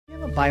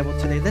Bible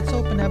today, let's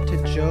open up to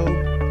Job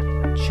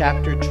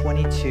chapter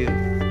 22.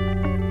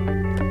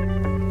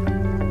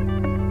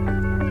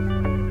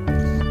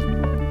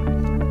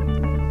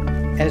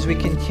 As we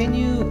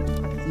continue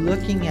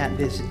looking at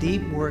this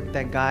deep work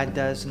that God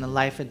does in the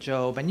life of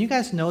Job, and you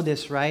guys know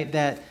this, right?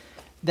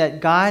 That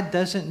God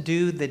doesn't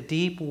do the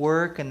deep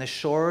work in the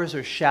shores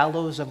or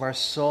shallows of our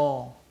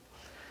soul.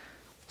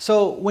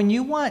 So when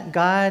you want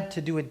God to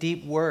do a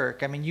deep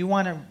work, you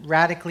want to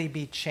radically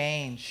be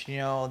changed,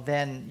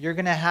 then you're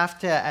going to have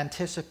to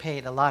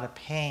anticipate a lot of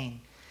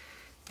pain.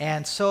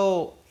 And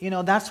so,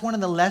 that's one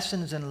of the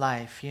lessons in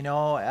life.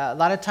 A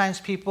lot of times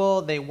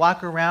people, they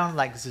walk around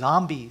like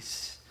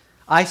zombies.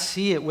 I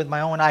see it with my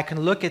own eye. I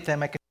can look at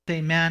them. I can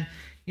say, man,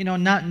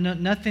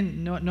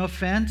 nothing, no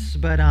offense,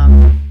 but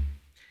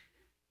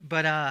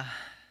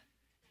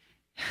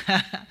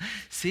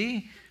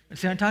see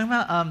what I'm talking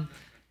about?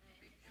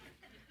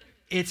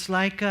 It's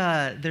like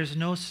there's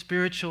no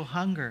spiritual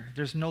hunger.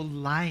 There's no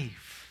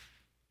life.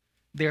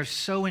 They're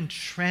so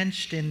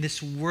entrenched in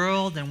this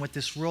world and what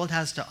this world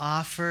has to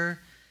offer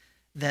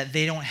that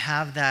they don't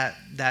have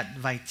that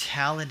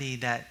vitality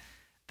that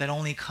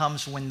only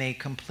comes when they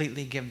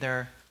completely give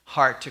their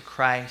heart to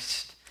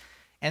Christ.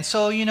 And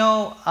so,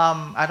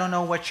 I don't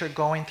know what you're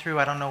going through.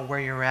 I don't know where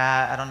you're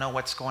at. I don't know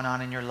what's going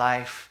on in your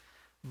life.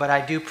 But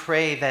I do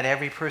pray that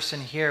every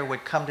person here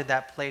would come to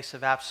that place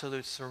of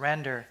absolute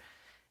surrender.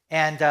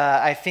 And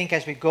I think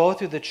as we go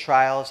through the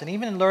trials and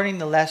even learning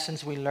the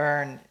lessons we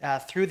learn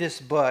through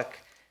this book,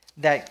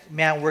 that,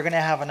 man, we're going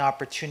to have an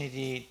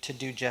opportunity to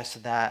do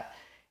just that.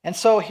 And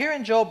so here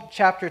in Job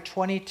chapter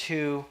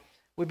 22,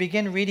 we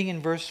begin reading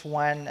in verse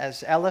 1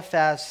 as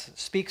Eliphaz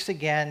speaks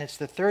again. It's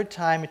the third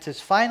time. It's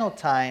his final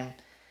time.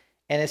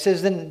 And it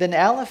says, Then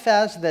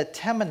Eliphaz the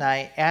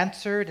Temanite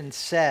answered and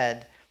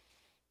said,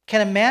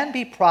 Can a man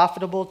be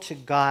profitable to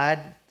God,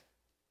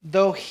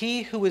 though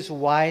he who is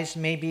wise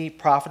may be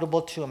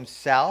profitable to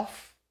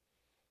himself?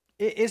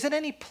 Is it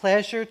any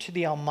pleasure to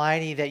the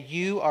Almighty that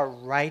you are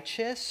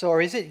righteous,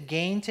 or is it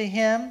gain to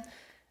him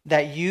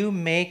that you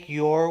make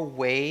your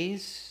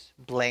ways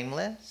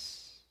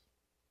blameless?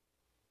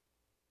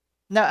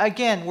 Now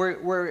again,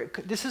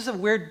 this is a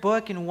weird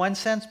book in one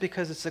sense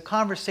because it's a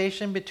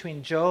conversation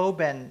between Job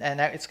and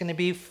it's going to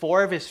be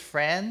four of his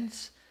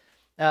friends.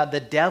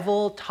 The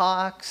devil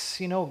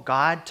talks,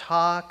 God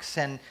talks,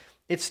 and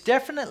it's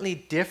definitely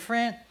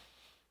different.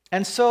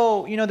 And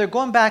so, they're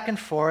going back and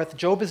forth.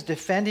 Job is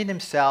defending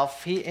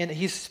himself.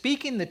 He's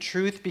speaking the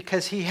truth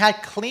because he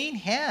had clean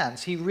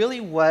hands. He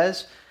really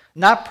was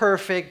not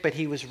perfect, but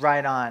he was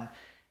right on.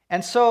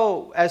 And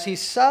so, as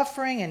he's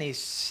suffering and he's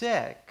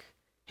sick,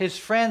 his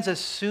friends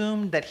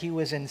assumed that he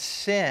was in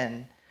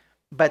sin,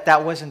 but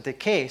that wasn't the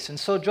case. And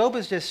so Job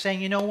is just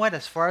saying, you know what,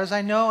 as far as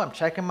I know, I'm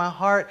checking my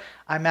heart,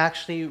 I'm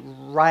actually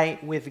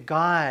right with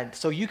God.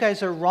 So you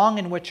guys are wrong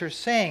in what you're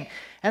saying.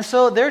 And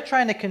so they're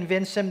trying to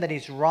convince him that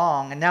he's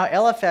wrong. And now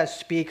Eliphaz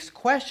speaks,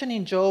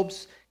 questioning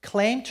Job's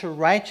claim to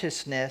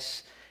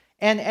righteousness.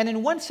 And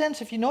in one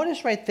sense, if you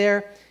notice right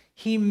there,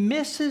 he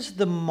misses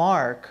the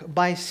mark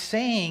by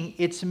saying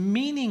it's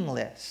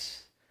meaningless.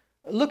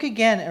 Look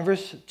again in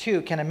verse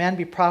 2. Can a man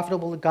be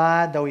profitable to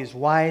God, though he's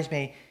wise,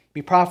 may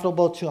be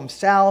profitable to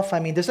himself?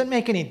 Does it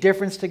make any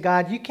difference to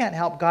God? You can't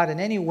help God in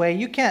any way.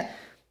 You can't,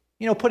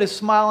 put a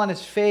smile on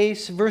his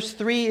face. Verse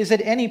 3, is it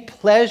any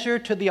pleasure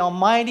to the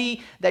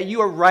Almighty that you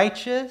are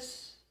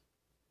righteous?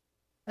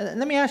 And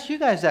let me ask you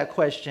guys that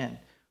question.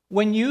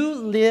 When you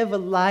live a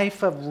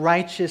life of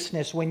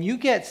righteousness, when you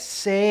get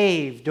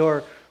saved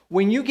or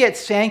when you get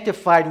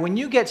sanctified, when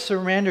you get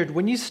surrendered,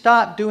 when you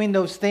stop doing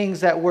those things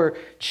that were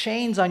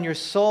chains on your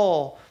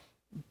soul,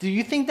 do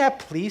you think that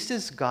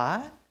pleases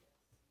God?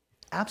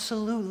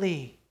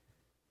 Absolutely.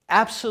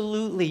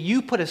 Absolutely.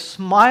 You put a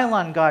smile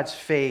on God's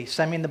face.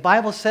 The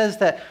Bible says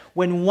that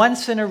when one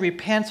sinner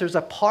repents, there's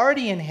a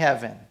party in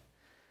heaven.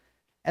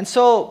 And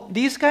so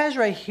these guys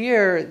right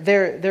here,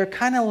 they're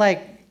kind of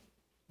like,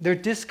 they're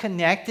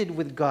disconnected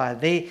with God.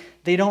 They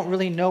don't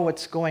really know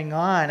what's going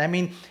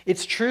on.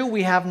 It's true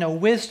we have no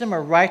wisdom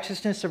or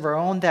righteousness of our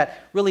own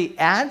that really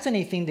adds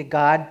anything to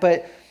God,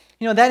 but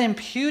that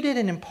imputed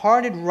and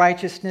imparted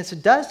righteousness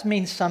does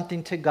mean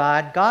something to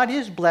God. God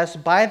is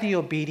blessed by the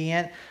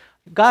obedient.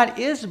 God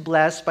is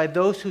blessed by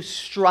those who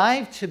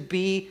strive to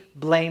be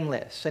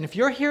blameless. And if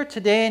you're here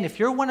today and if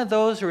you're one of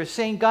those who are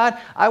saying, God,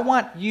 I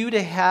want you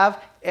to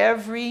have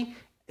every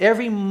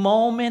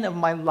moment of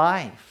my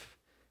life,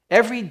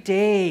 every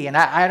day, and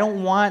I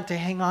don't want to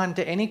hang on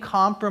to any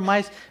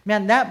compromise,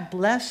 man, that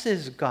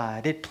blesses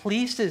God. It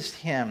pleases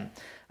him.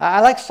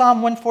 I like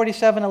Psalm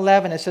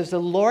 147:11. It says, the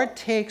Lord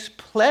takes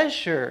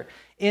pleasure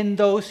in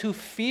those who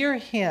fear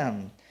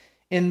him,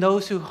 in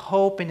those who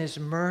hope in his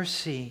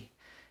mercy.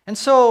 And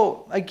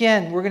so,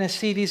 again, we're going to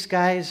see these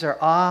guys are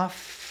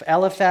off.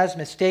 Eliphaz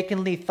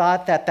mistakenly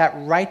thought that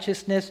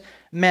righteousness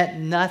meant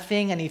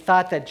nothing, and he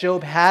thought that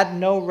Job had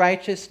no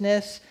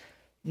righteousness.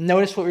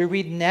 Notice what we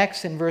read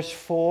next in verse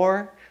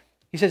 4.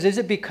 He says, is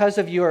it because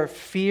of your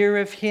fear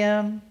of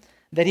him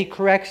that he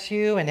corrects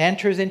you and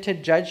enters into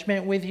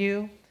judgment with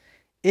you?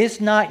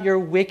 Is not your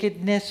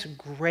wickedness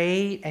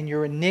great and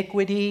your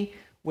iniquity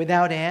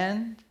without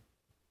end?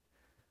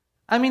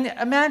 I mean,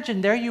 imagine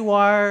there you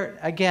are,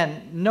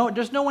 again,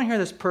 there's no one here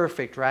that's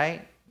perfect,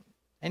 right?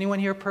 Anyone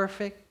here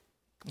perfect?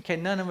 Okay,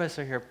 none of us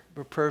are here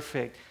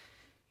perfect.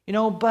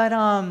 But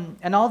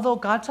and although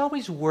God's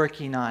always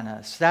working on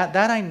us, that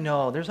I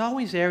know, there's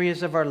always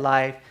areas of our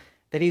life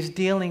that He's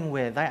dealing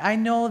with. I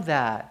know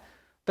that.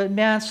 But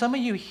man, some of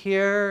you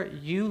here,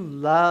 you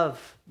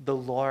love the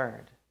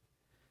Lord.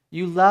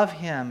 You love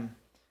Him,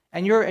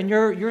 and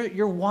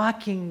you're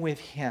walking with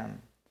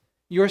Him.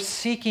 You're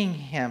seeking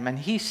Him, and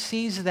He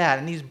sees that,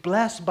 and He's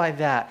blessed by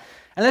that.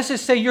 And let's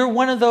just say you're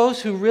one of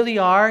those who really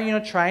are,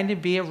 trying to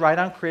be a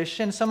right-on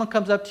Christian. Someone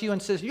comes up to you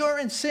and says, "You're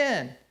in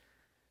sin.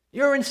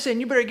 You're in sin.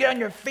 You better get on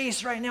your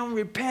face right now and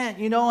repent,"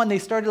 and they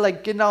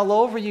started getting all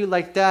over you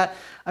like that.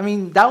 I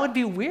mean, that would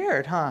be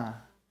weird, huh?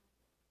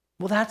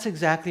 Well, that's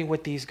exactly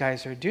what these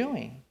guys are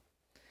doing.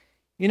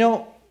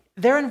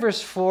 There in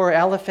verse 4,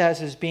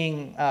 Eliphaz is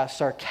being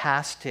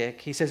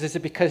sarcastic. He says, "Is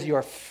it because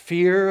your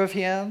fear of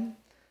Him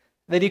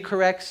that He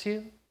corrects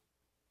you?"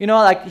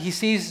 He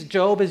sees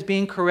Job as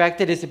being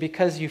corrected. Is it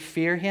because you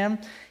fear Him?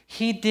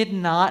 He did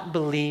not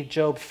believe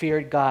Job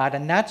feared God,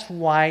 and that's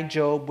why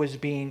Job was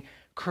being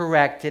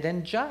corrected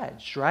and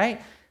judged,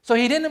 right? So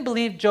he didn't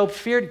believe Job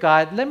feared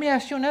God. Let me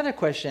ask you another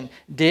question.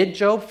 Did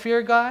Job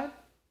fear God?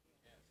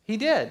 He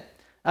did.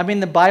 I mean,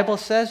 the Bible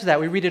says that.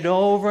 We read it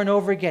over and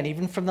over again,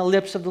 even from the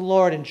lips of the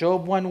Lord in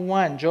Job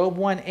 1:1, Job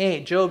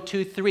 1:8, Job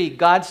 2:3.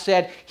 God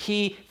said,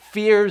 He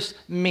fears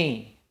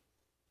me.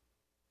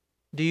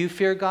 Do you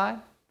fear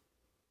God?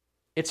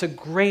 It's a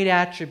great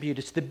attribute.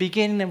 It's the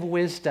beginning of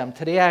wisdom.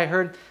 Today I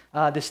heard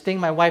this thing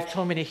my wife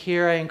told me to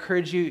hear. I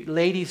encourage you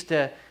ladies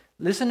to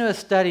listen to a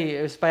study.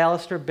 It was by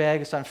Alistair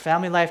Begg. It's on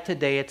Family Life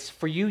Today. It's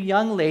for you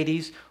young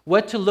ladies,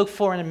 what to look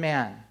for in a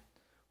man.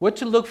 What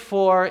to look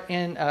for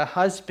in a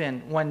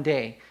husband one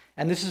day.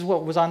 And this is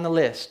what was on the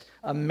list.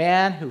 A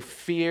man who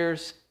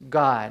fears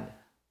God.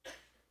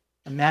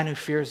 A man who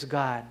fears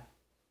God.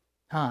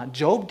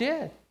 Job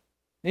did.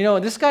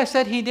 This guy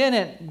said he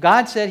didn't.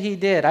 God said he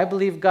did. I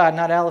believe God,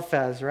 not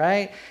Eliphaz,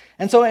 right?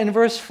 And so in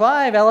verse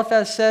 5,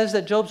 Eliphaz says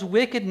that Job's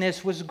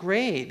wickedness was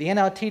great. The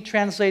NLT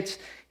translates,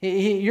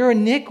 your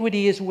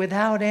iniquity is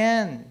without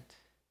end.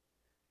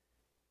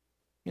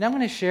 I'm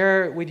going to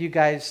share with you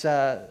guys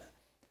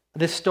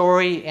this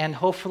story, and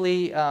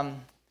hopefully,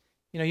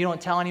 you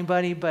don't tell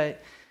anybody,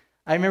 but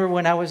I remember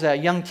when I was a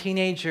young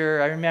teenager,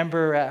 I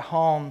remember at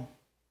home,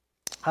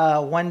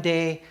 one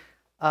day,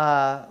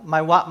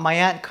 my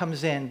aunt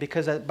comes in,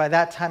 because by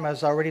that time I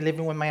was already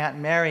living with my Aunt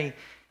Mary,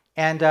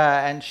 and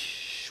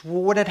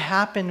what had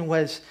happened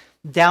was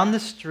down the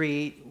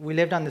street, we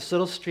lived on this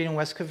little street in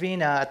West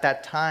Covina at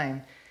that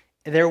time,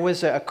 there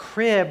was a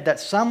crib that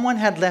someone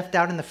had left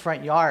out in the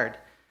front yard.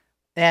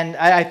 And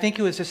I think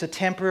it was just a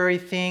temporary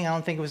thing. I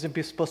don't think it was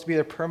supposed to be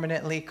there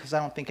permanently, because I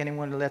don't think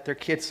anyone would let their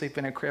kids sleep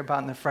in a crib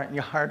out in the front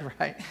yard,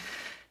 right?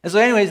 And so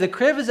anyways, the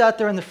crib is out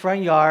there in the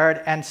front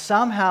yard, and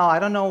somehow, I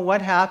don't know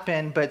what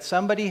happened, but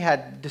somebody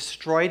had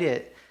destroyed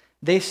it.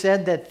 They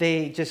said that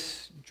they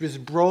just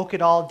broke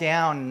it all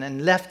down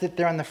and left it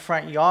there in the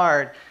front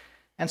yard.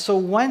 And so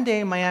one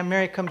day, my Aunt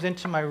Mary comes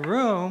into my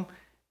room,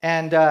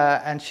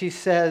 and she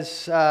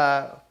says,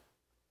 "I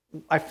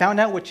found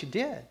out what you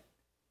did.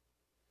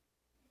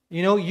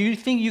 You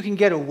think you can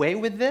get away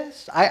with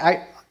this? What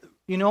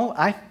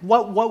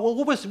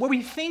were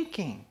you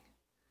thinking?"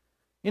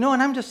 And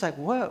I'm just like,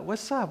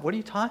 what's up? What are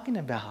you talking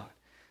about?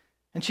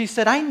 And she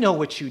said, "I know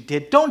what you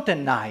did. Don't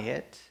deny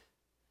it."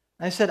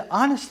 And I said,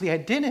 "Honestly, I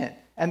didn't."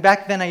 And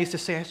back then I used to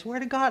say, "I swear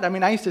to God." I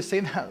mean, I used to say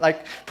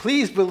that,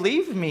 please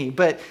believe me.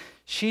 But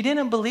she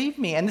didn't believe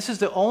me. And this is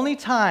the only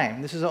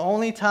time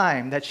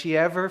that she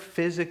ever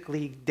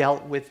physically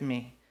dealt with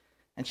me.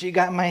 And she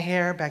got my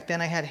hair. Back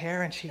then I had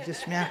hair, and she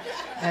just,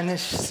 and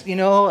this,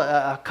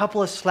 a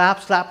couple of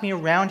slapped me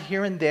around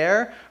here and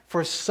there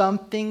for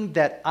something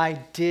that I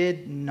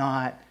did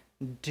not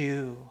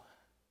do.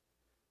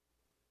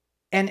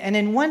 And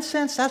in one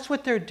sense, that's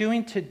what they're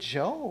doing to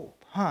Job,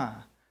 huh?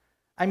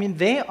 I mean,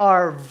 they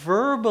are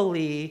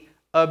verbally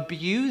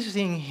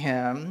abusing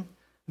him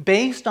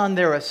based on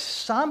their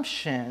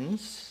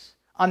assumptions,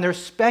 on their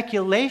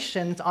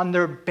speculations, on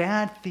their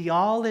bad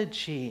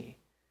theology.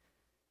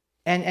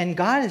 And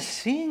God is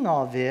seeing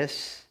all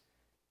this,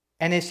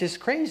 and it's just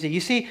crazy.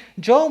 You see,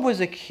 Job was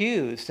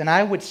accused, and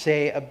I would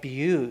say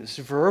abused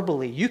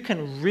verbally. You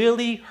can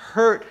really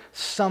hurt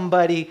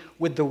somebody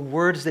with the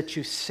words that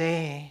you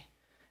say.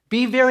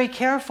 Be very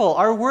careful.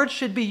 Our words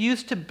should be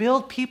used to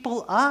build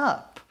people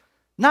up,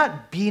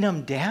 not beat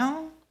them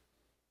down.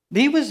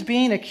 He was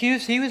being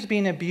accused. He was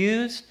being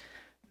abused.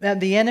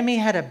 The enemy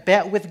had a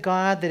bet with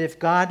God that if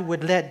God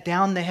would let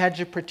down the hedge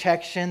of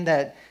protection,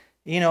 that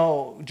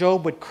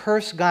Job would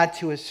curse God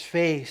to his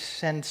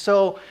face. And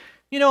so,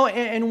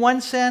 in one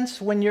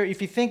sense,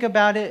 if you think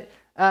about it,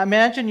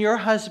 imagine your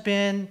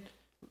husband,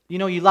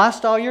 you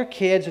lost all your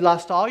kids, you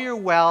lost all your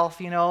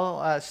wealth,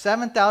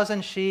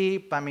 7,000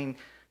 sheep,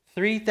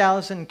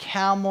 3,000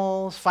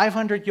 camels,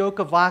 500 yoke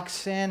of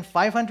oxen,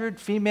 500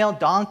 female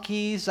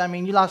donkeys. I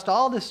mean, you lost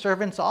all the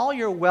servants, all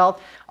your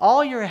wealth,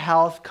 all your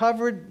health,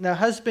 covered, your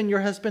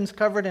husband's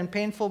covered in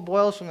painful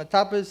boils from the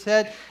top of his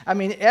head. I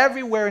mean,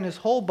 everywhere in his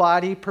whole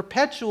body,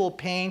 perpetual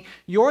pain.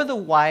 You're the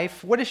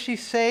wife. What does she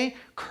say?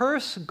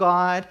 Curse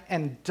God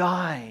and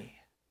die.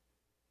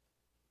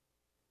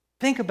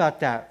 Think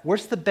about that.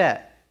 Where's the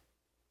bet?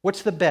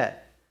 What's the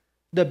bet?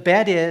 The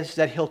bet is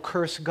that he'll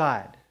curse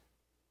God.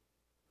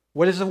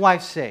 What does the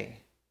wife say?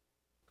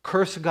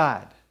 Curse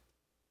God.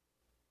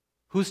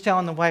 Who's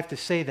telling the wife to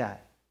say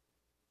that?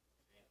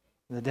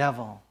 The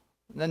devil.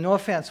 No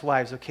offense,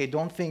 wives, okay?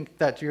 Don't think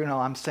that,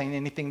 I'm saying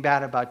anything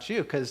bad about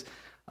you, because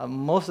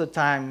most of the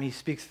time he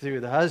speaks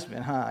through the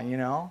husband,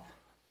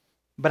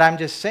 But I'm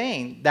just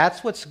saying,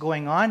 that's what's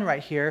going on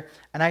right here.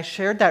 And I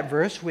shared that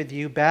verse with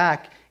you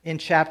back in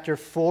chapter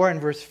 4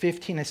 and verse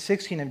 15 and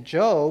 16 of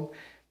Job.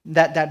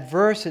 That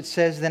verse, it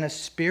says, then a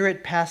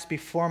spirit passed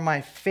before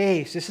my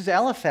face. This is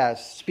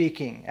Eliphaz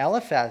speaking.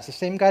 Eliphaz, the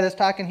same guy that's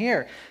talking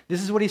here.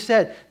 This is what he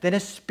said. Then a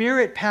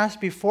spirit passed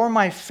before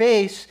my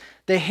face.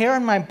 The hair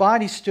on my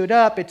body stood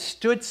up. It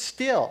stood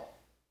still.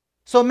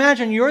 So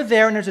imagine you're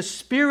there and there's a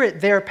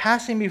spirit there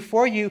passing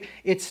before you.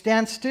 It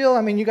stands still.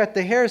 I mean, you got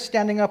the hair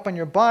standing up on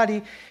your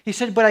body. He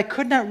said, but I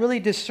could not really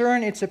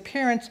discern its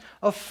appearance.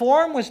 A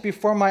form was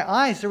before my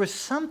eyes. There was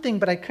something,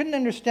 but I couldn't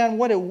understand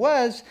what it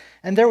was.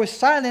 And there was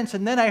silence,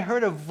 and then I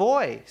heard a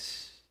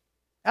voice.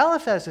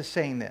 Eliphaz is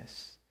saying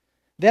this.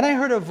 Then I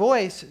heard a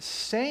voice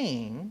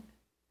saying,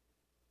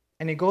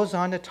 and he goes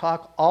on to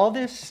talk all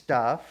this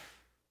stuff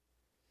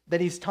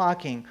that he's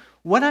talking.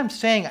 What I'm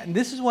saying,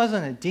 this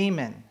wasn't a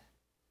demon.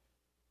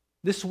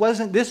 This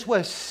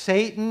was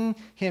Satan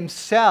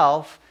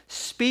himself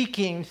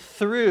speaking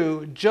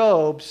through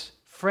Job's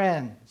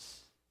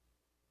friends.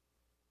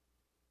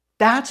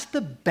 That's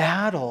the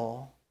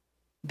battle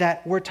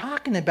that we're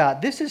talking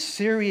about. This is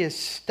serious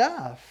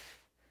stuff.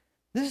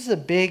 This is a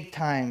big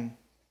time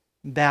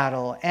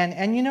battle.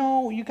 And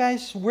you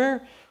guys,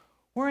 we're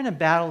in a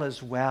battle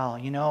as well.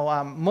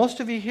 Most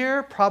of you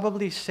here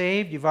probably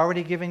saved. You've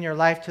already given your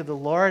life to the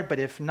Lord, but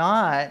if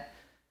not,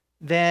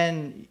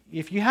 then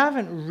if you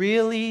haven't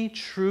really,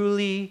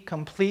 truly,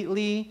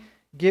 completely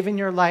given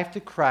your life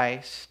to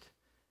Christ,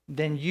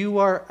 then you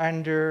are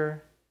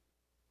under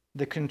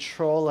the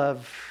control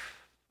of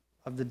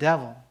the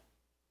devil.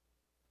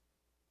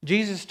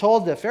 Jesus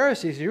told the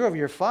Pharisees, you're of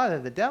your father,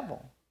 the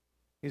devil.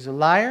 He's a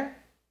liar.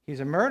 He's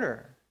a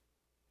murderer.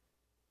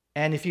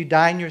 And if you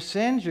die in your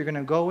sins, you're going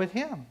to go with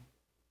him.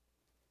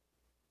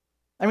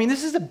 I mean,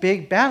 this is a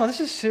big battle. This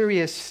is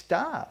serious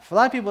stuff. A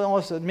lot of people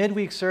also,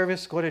 midweek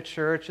service, go to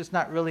church. It's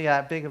not really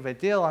that big of a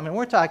deal. I mean,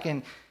 we're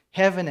talking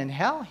heaven and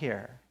hell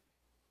here.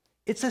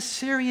 It's a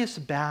serious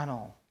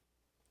battle.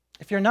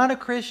 If you're not a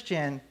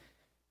Christian,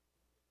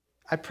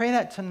 I pray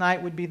that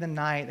tonight would be the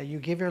night that you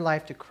give your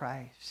life to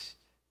Christ.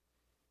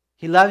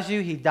 He loves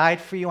you. He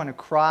died for you on a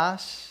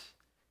cross.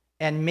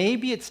 And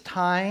maybe it's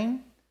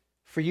time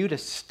for you to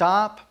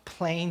stop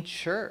playing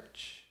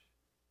church.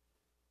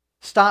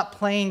 Stop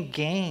playing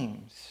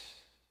games.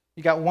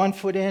 You got one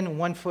foot in and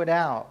one foot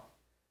out.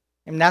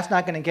 And that's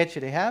not going to get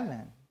you to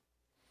heaven.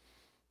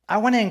 I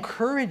want to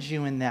encourage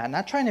you in that.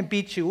 Not trying to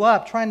beat you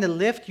up, trying to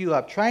lift you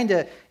up, trying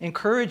to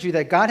encourage you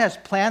that God has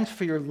plans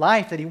for your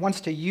life, that he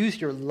wants to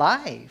use your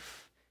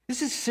life.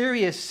 This is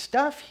serious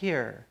stuff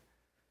here.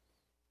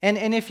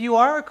 And if you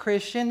are a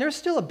Christian, there's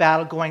still a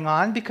battle going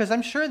on, because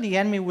I'm sure the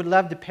enemy would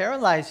love to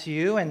paralyze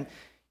you, and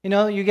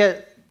you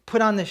get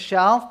put on the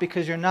shelf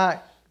because you're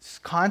not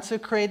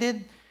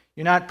consecrated,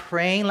 you're not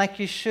praying like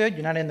you should,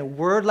 you're not in the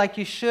Word like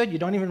you should, you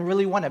don't even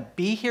really want to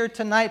be here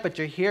tonight, but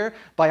you're here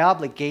by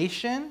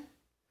obligation.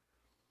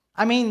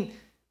 I mean,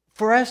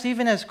 for us,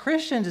 even as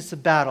Christians, it's a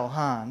battle,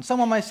 huh? And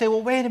someone might say,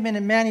 well, wait a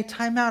minute, Manny,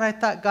 time out. I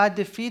thought God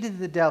defeated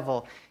the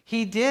devil.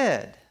 He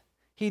did.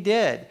 He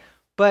did.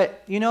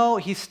 But,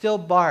 he still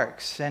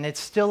barks, and it's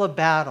still a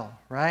battle,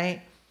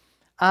 right?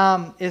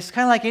 It's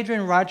kind of like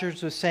Adrian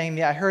Rogers was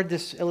saying. I heard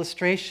this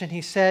illustration.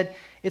 He said,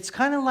 it's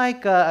kind of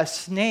like a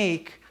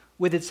snake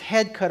with its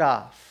head cut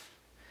off.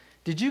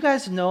 Did you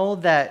guys know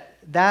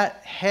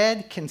that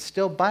head can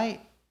still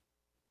bite?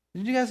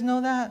 Did you guys know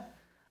that?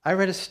 I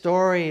read a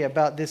story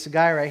about this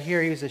guy right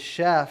here. He was a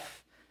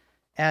chef.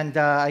 And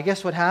I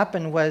guess what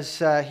happened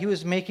was he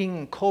was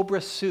making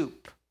cobra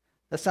soup.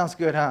 That sounds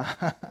good,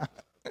 huh?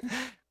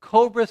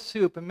 Cobra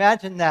soup.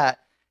 Imagine that.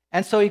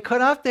 And so he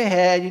cut off the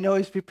head,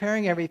 he's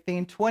preparing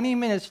everything. 20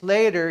 minutes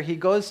later, he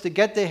goes to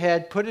get the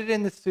head, put it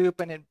in the soup,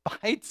 and it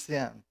bites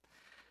him.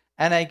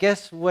 And I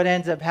guess what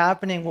ends up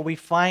happening, what we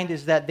find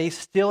is that they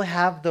still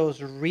have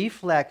those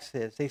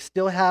reflexes. They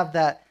still have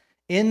that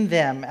in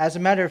them. As a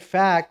matter of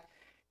fact,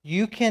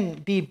 you can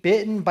be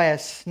bitten by a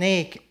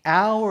snake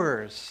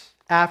hours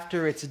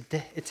after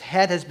its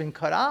head has been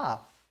cut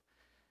off.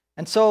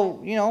 And so,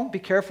 be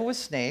careful with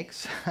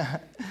snakes.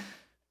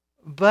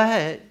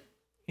 But,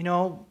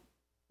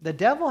 the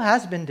devil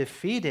has been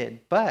defeated,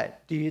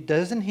 but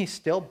doesn't he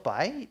still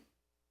bite?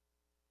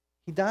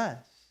 He does.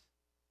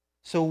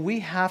 So we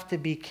have to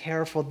be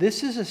careful.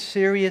 This is a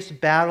serious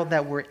battle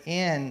that we're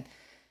in.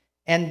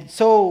 And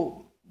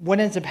so what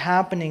ends up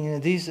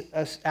happening, these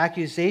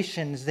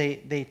accusations,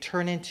 they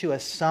turn into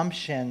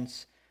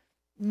assumptions.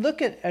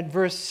 Look at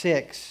verse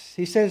 6.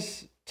 He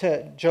says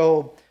to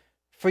Job,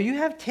 "For you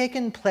have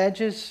taken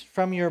pledges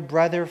from your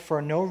brother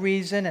for no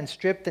reason and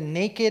stripped the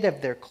naked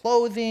of their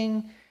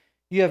clothing.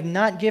 You have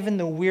not given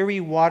the weary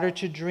water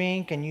to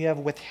drink, and you have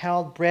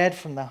withheld bread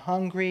from the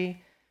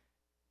hungry.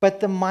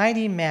 But the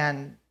mighty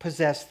man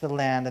possessed the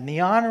land, and the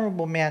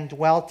honorable man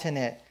dwelt in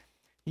it.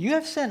 You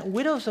have sent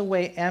widows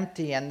away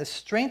empty, and the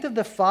strength of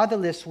the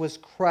fatherless was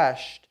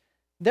crushed.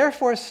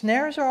 Therefore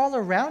snares are all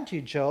around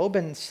you, Job,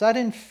 and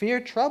sudden fear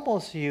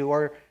troubles you,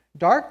 or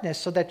darkness,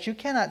 so that you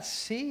cannot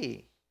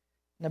see.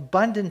 An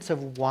abundance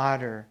of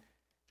water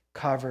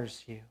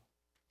covers you."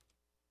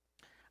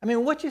 I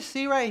mean, what you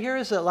see right here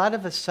is a lot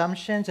of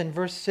assumptions. In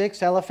verse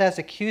 6, Eliphaz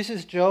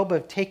accuses Job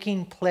of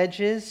taking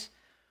pledges,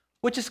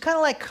 which is kind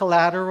of like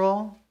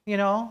collateral,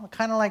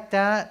 kind of like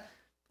that.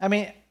 I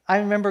mean, I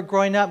remember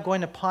growing up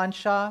going to pawn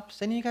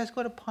shops. Any of you guys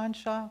go to pawn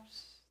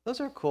shops? Those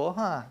are cool,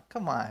 huh?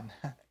 Come on.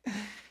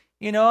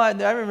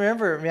 I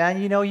remember,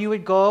 man, you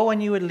would go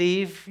and you would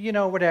leave,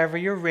 whatever,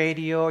 your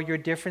radio, your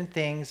different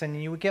things,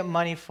 and you would get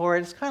money for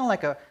it. It's kind of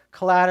like a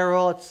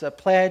collateral. It's a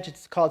pledge.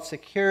 It's called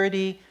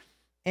security.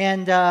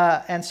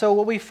 And so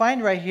what we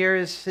find right here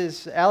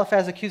is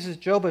Eliphaz accuses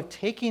Job of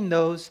taking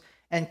those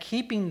and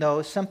keeping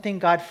those, something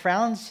God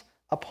frowns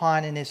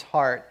upon in his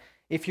heart.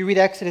 If you read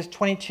Exodus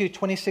 22,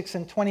 26,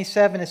 and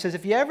 27, it says,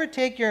 "If you ever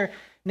take your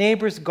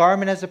neighbor's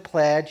garment as a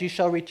pledge, you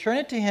shall return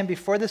it to him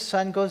before the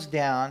sun goes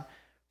down,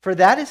 for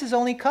that is his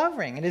only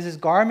covering. It is his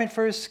garment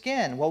for his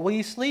skin. What will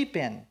you sleep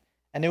in?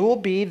 And it will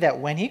be that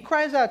when he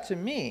cries out to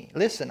me,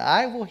 listen,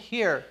 I will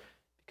hear,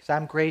 because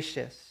I'm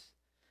gracious."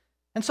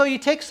 And so you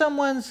take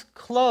someone's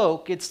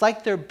cloak, it's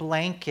like their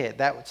blanket.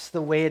 That's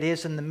the way it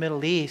is in the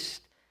Middle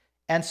East.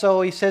 And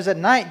so he says at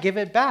night, give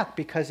it back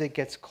because it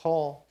gets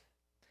cold.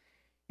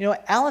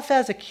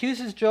 Eliphaz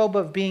accuses Job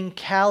of being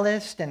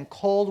calloused and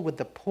cold with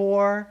the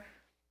poor.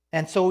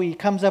 And so he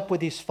comes up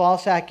with these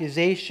false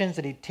accusations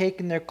that he'd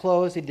taken their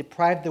clothes, he'd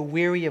deprived the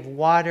weary of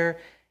water,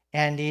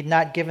 and he'd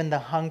not given the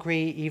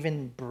hungry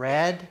even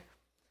bread.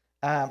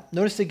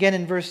 Notice again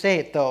in verse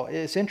 8, though,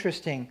 it's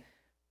interesting.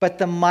 "But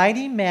the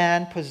mighty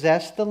man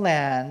possessed the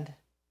land,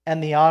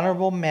 and the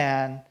honorable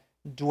man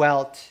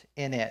dwelt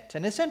in it."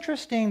 And it's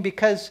interesting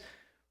because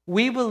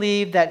we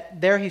believe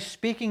that there he's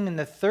speaking in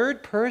the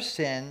third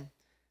person,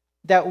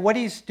 that what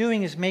he's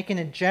doing is making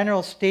a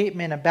general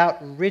statement about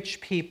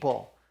rich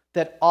people,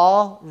 that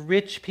all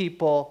rich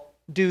people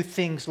do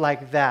things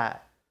like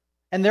that.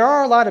 And there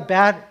are a lot of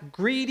bad,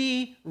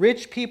 greedy,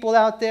 rich people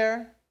out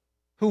there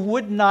who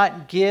would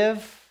not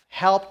give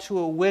help to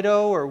a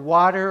widow or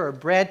water or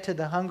bread to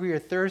the hungry or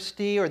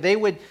thirsty, or they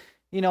would,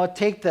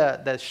 take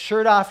the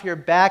shirt off your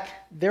back.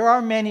 There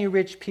are many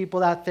rich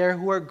people out there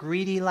who are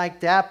greedy like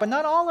that, but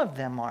not all of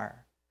them are.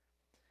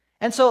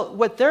 And so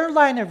what their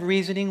line of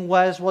reasoning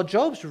was, well,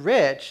 Job's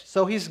rich,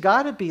 so he's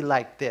got to be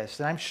like this.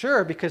 And I'm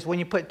sure because when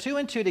you put two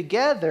and two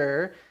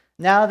together,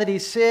 now that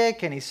he's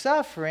sick and he's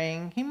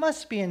suffering, he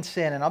must be in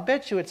sin. And I'll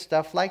bet you it's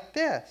stuff like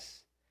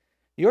this.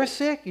 You're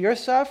sick, you're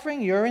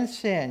suffering, you're in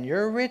sin.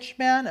 You're a rich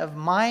man of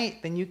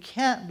might, then you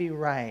can't be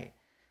right.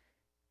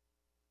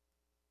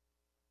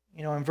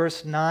 In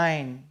verse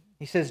 9,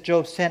 he says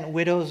Job sent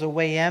widows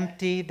away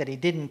empty, that he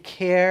didn't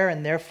care,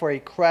 and therefore he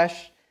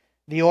crushed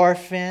the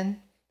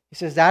orphan. He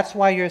says, that's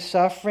why you're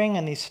suffering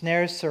and these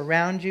snares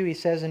surround you, he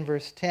says in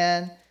verse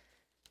 10.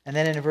 And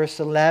then in verse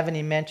 11,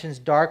 he mentions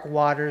dark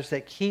waters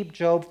that keep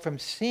Job from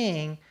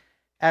seeing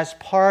as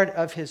part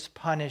of his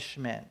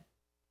punishment.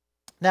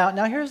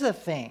 Now here's the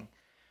thing.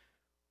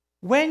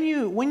 When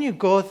you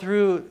go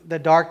through the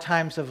dark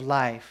times of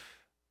life,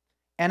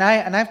 and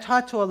I've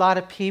talked to a lot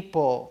of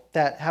people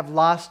that have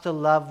lost a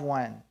loved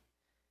one,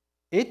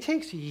 it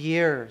takes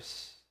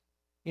years,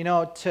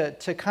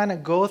 to kind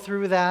of go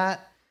through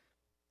that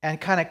and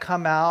kind of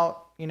come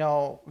out,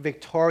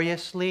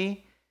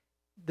 victoriously.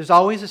 There's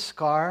always a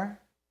scar.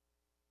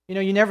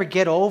 You never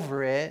get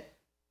over it.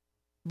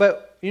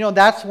 But,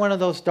 that's one of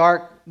those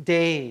dark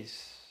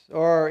days.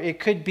 Or it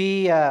could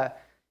be,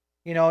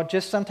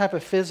 just some type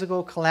of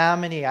physical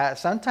calamity.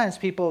 Sometimes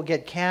people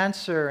get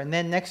cancer, and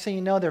then next thing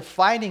you know, they're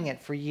fighting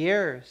it for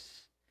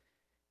years.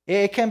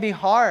 It can be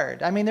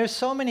hard. I mean, there's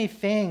so many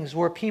things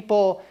where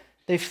people,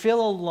 they feel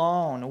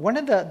alone. One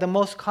of the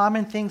most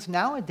common things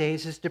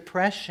nowadays is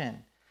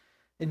depression.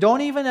 They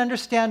don't even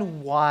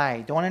understand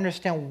why. Don't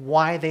understand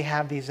why they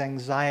have these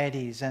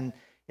anxieties. And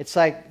it's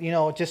like,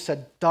 just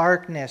a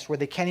darkness where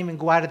they can't even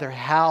go out of their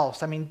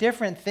house. I mean,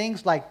 different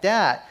things like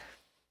that.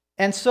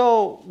 And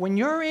so when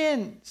you're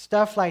in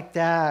stuff like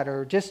that,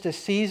 or just a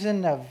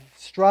season of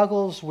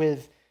struggles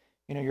with,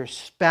 your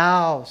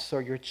spouse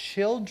or your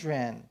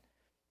children,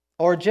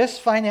 or just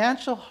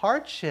financial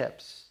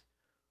hardships,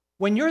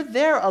 when you're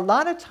there, a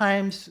lot of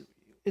times,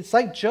 it's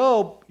like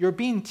Job, you're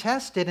being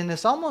tested, and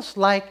it's almost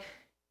like,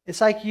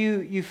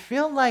 you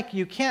feel like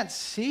you can't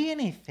see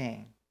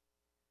anything.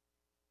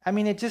 I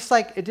mean, it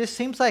just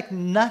seems like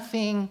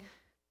nothing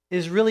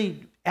is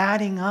really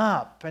adding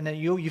up. And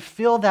you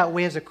feel that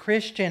way as a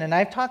Christian. And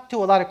I've talked to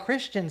a lot of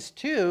Christians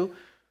too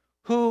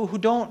who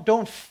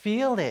don't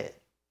feel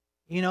it.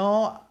 You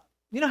know,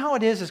 you know how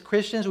it is as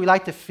Christians, we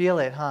like to feel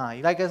it, huh?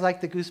 You guys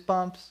like the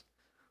goosebumps,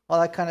 all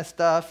that kind of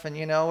stuff, and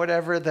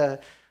whatever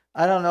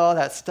I don't know,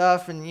 that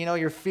stuff, and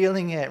you're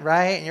feeling it,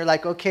 right? And you're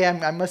like, okay,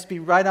 I must be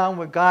right on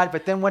with God.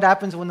 But then what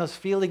happens when those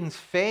feelings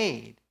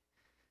fade?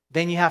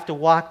 Then you have to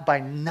walk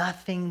by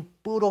nothing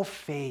but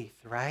faith,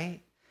 right?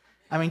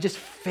 I mean, just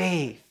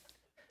faith,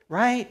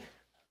 right?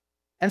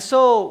 And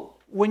so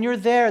when you're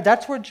there,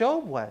 that's where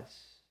Job was.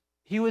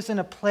 He was in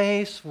a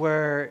place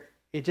where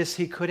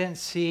he couldn't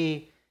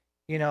see,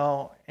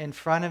 in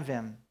front of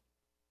him.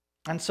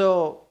 And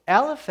so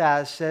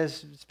Eliphaz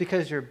says, it's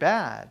because you're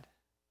bad.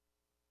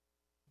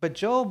 But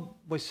Job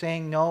was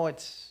saying, no,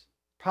 it's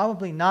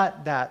probably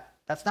not that.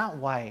 That's not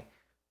why.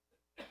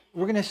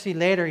 We're going to see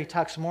later, he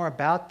talks more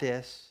about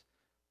this.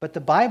 But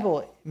the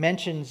Bible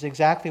mentions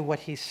exactly what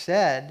he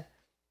said.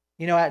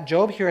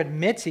 Job here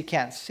admits he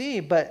can't see,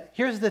 but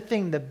here's the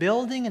thing. The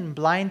building and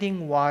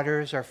blinding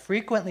waters are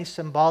frequently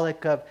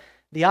symbolic of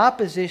the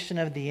opposition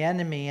of the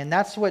enemy, and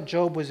that's what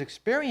Job was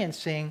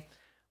experiencing.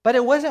 But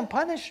it wasn't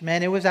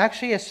punishment. It was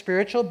actually a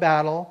spiritual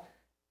battle,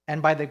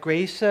 and by the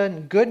grace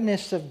and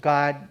goodness of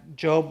God,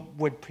 Job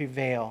would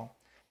prevail.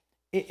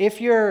 If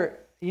you're,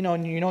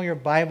 your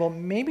Bible,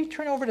 maybe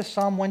turn over to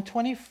Psalm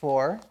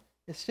 124.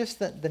 It's just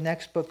the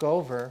next book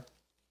over.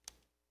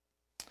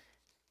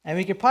 And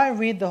we could probably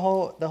read the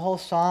whole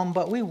psalm,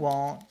 but we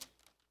won't.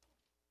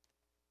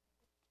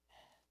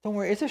 Don't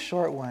worry, it's a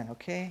short one,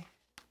 okay?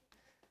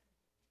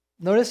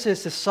 Notice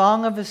this, the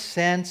Song of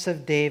Ascents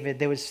of David.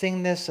 They would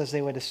sing this as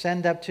they would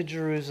ascend up to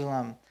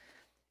Jerusalem.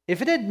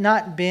 If it had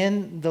not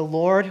been the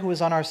Lord who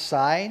was on our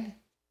side,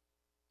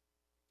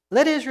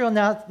 let Israel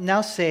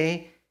now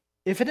say,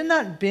 if it had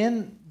not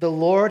been the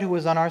Lord who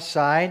was on our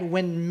side,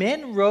 when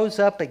men rose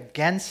up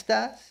against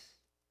us,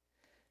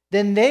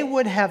 then they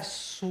would have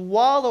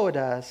swallowed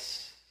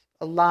us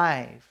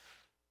alive.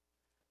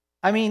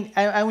 I mean,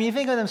 and when you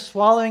think of them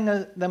swallowing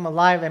them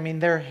alive, I mean,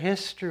 their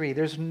history.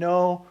 There's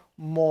no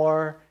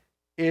more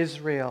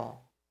Israel.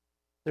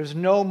 There's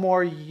no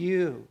more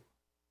you.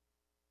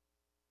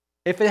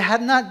 If it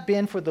had not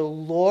been for the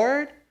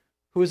Lord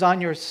who was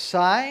on your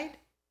side,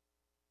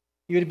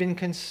 you would have been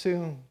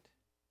consumed.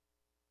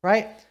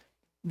 Right?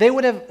 They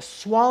would have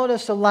swallowed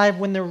us alive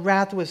when the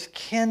wrath was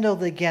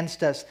kindled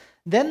against us.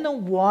 Then the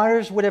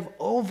waters would have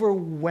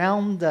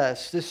overwhelmed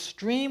us. The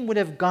stream would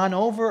have gone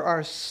over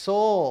our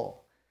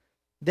soul.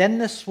 Then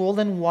the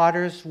swollen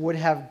waters would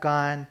have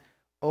gone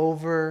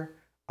over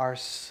our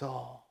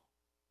soul.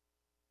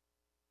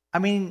 I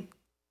mean,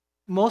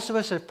 most of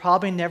us have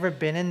probably never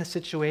been in a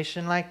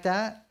situation like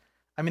that.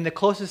 I mean, the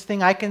closest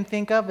thing I can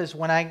think of is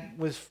when I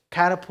was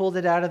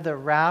catapulted out of the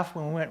raft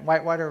when we went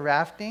whitewater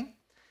rafting.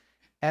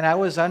 And I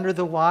was under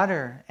the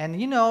water. And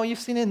you've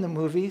seen it in the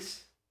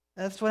movies.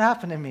 That's what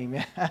happened to me,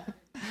 man.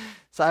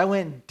 So I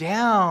went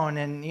down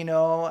and,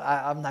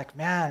 I'm like,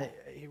 man,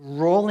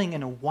 rolling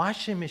in a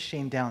washing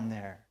machine down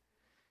there.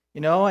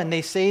 And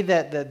they say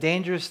that the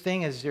dangerous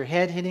thing is your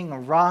head hitting a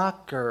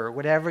rock or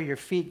whatever, your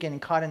feet getting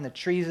caught in the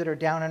trees that are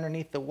down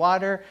underneath the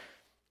water.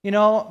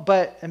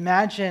 But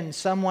imagine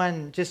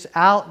someone just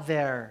out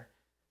there.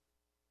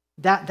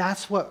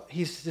 That's what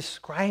he's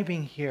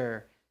describing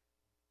here.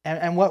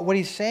 And what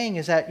he's saying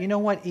is that,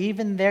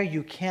 even there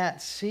you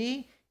can't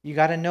see. You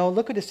got to know.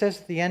 Look what it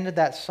says at the end of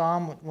that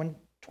Psalm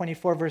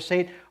 124, verse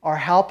 8. Our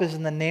help is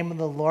in the name of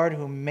the Lord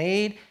who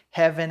made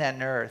heaven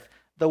and earth.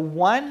 The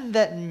one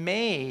that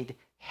made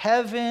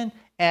heaven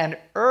and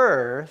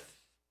earth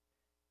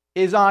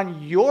is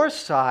on your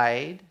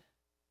side.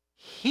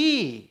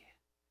 He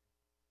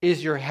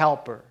is your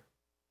helper.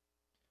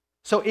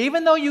 So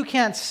even though you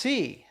can't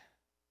see,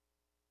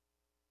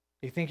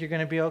 you think you're going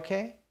to be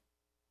okay?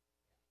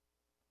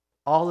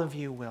 All of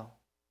you will.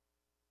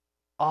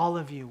 All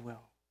of you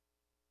will.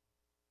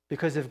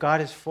 Because if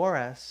God is for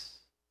us,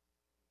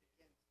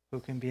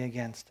 who can be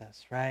against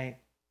us, right?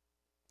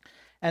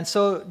 And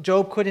so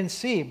Job couldn't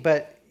see,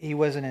 but he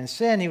wasn't in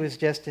sin. He was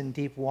just in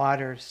deep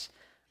waters.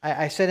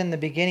 I said in the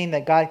beginning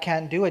that God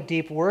can't do a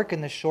deep work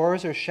in the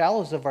shores or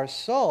shallows of our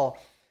soul.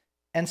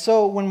 And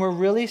so when we're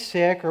really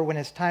sick or when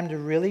it's time to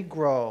really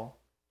grow,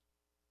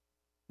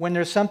 when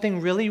there's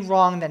something really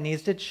wrong that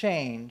needs to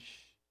change,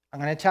 I'm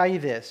going to tell you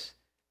this,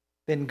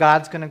 then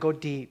God's going to go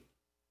deep.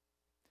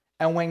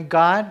 And when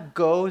God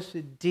goes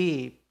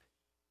deep,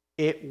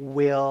 it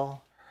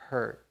will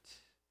hurt.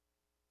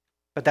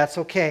 But that's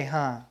okay,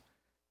 huh?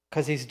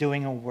 Because he's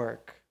doing a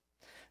work.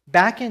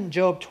 Back in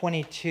Job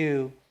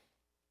 22,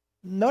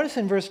 notice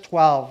in verse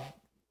 12,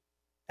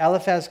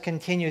 Eliphaz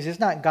continues, is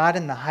not God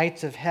in the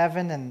heights of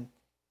heaven and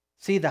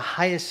see the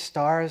highest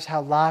stars,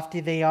 how lofty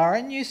they are?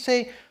 And you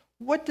say,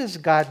 what does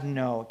God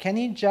know? Can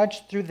he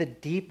judge through the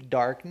deep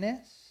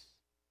darkness?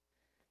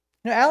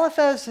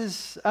 Eliphaz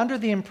is under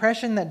the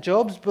impression that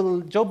Job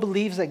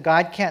believes that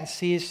God can't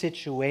see his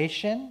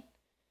situation.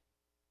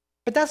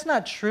 But that's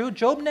not true.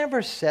 Job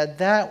never said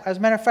that. As a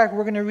matter of fact,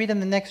 we're going to read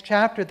in the next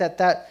chapter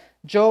that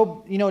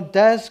Job,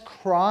 does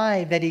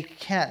cry that he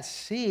can't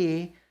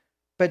see,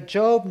 but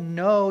Job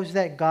knows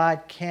that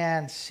God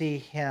can see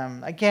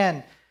him.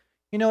 Again,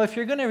 if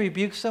you're going to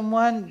rebuke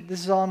someone,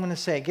 this is all I'm going to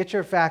say. Get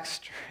your facts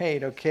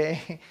straight,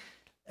 okay?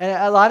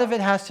 And a lot of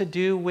it has to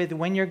do with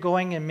when you're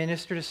going and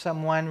minister to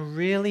someone,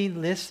 really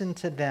listen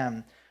to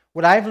them.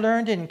 What I've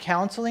learned in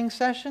counseling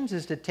sessions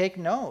is to take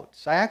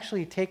notes. I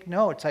actually take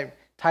notes. I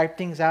type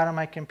things out on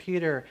my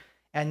computer,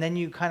 and then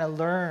you kind of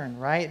learn,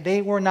 right?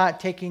 They were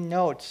not taking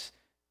notes.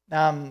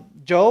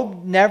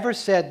 Job never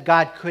said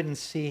God couldn't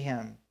see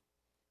him.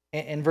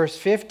 In verse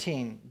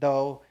 15,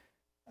 though,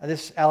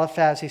 this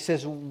Eliphaz, he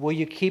says, will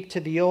you keep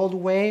to the old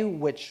way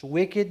which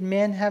wicked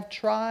men have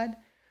trod,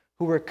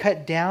 who were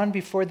cut down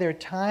before their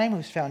time,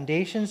 whose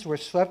foundations were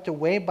swept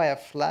away by a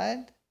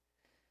flood?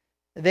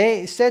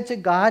 They said to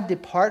God,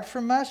 depart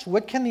from us.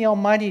 What can the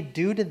Almighty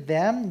do to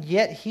them?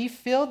 Yet he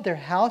filled their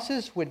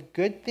houses with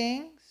good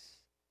things.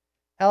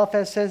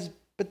 Eliphaz says,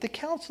 but the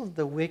counsel of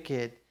the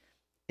wicked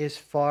is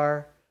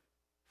far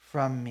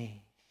from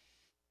me.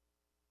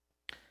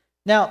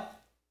 Now,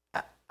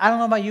 I don't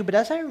know about you, but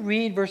as I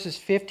read verses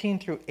 15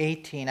 through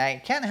 18,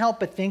 I can't help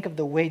but think of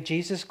the way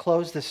Jesus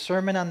closed the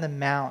Sermon on the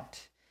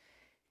Mount.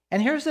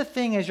 And here's the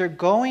thing, as you're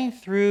going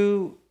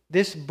through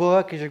this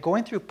book, as you're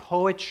going through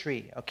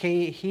poetry,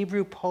 okay,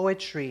 Hebrew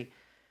poetry,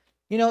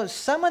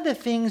 some of the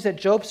things that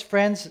Job's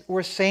friends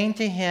were saying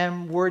to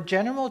him were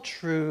general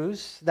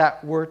truths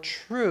that were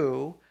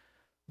true.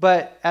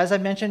 But as I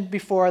mentioned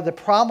before, the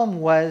problem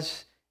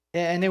was,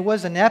 and it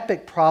was an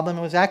epic problem,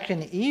 it was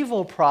actually an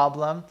evil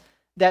problem,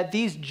 that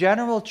these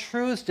general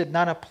truths did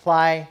not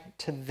apply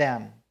to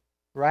them,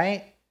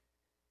 right?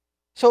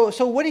 So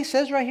what he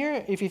says right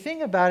here, if you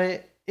think about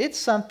it, it's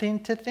something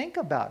to think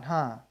about,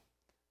 huh?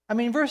 I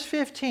mean, verse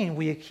 15,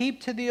 will you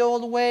keep to the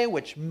old way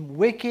which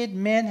wicked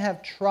men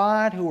have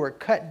trod, who were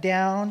cut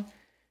down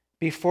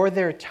before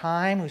their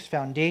time, whose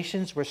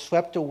foundations were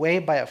swept away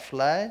by a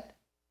flood?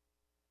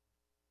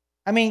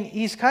 I mean,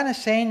 he's kind of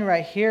saying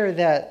right here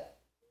that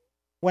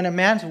when a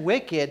man's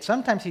wicked,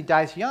 sometimes he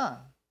dies young.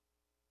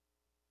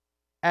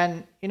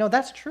 And,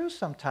 that's true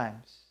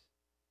sometimes.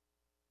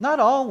 Not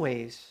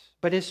always,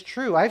 but it's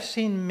true. I've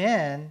seen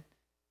men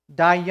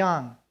die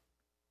young.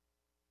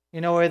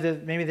 Or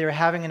maybe they were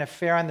having an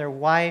affair on their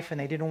wife and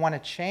they didn't want to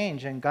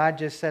change. And God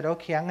just said,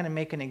 okay, I'm going to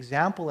make an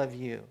example of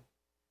you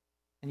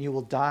and you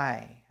will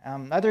die.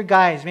 Other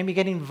guys maybe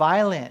getting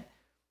violent,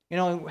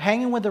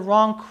 hanging with the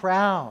wrong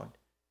crowd.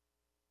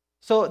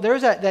 So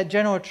there's that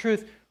general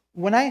truth.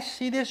 When I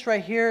see this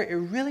right here, it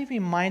really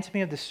reminds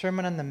me of the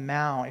Sermon on the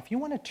Mount. If you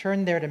want to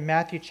turn there to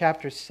Matthew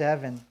chapter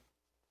 7.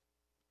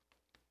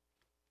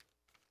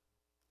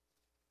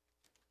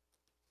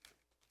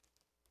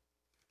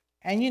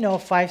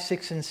 And 5,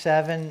 6, and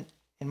 7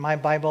 in my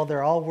Bible,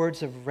 they're all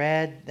words of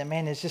red.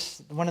 Man, it's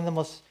just one of the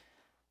most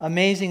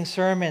amazing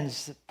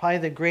sermons, probably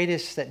the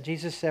greatest that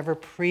Jesus ever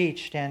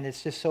preached. And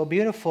it's just so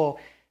beautiful,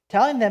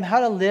 telling them how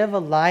to live a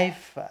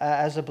life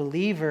as a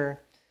believer.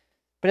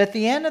 But at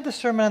the end of the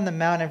Sermon on the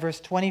Mount, in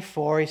verse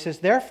 24, he says,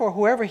 therefore,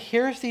 whoever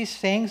hears these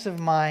sayings of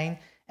mine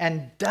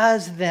and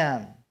does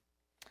them,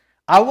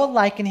 I will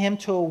liken him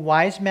to a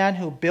wise man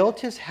who built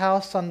his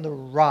house on the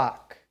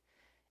rock.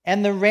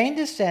 And the rain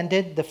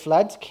descended, the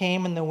floods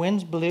came, and the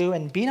winds blew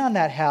and beat on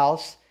that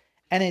house,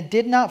 and it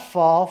did not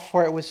fall,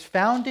 for it was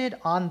founded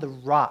on the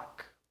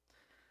rock.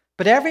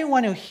 But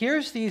everyone who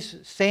hears these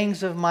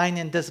sayings of mine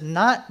and does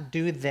not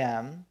do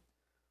them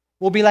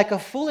will be like a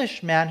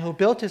foolish man who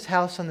built his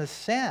house on the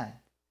sand.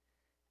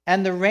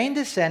 And the rain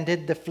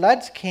descended, the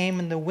floods came,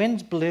 and the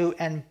winds blew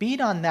and beat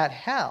on that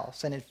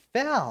house, and it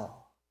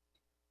fell.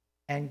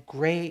 And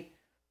great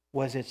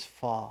was its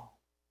fall.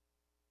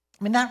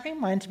 I mean, that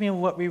reminds me of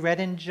what we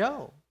read in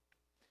Job.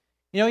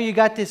 You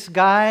got this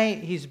guy,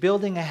 he's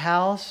building a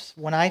house.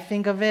 When I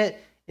think of it,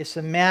 it's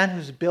a man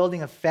who's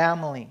building a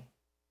family.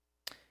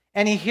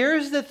 And he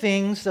hears the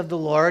things of the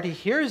Lord, he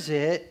hears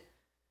it,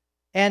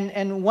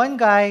 and one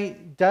guy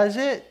does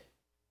it,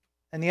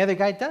 and the other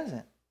guy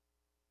doesn't.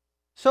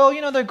 So,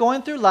 they're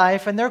going through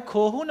life and they're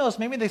cool. Who knows?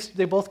 Maybe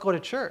they both go to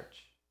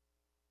church.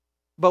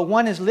 But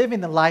one is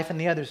living the life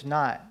and the other's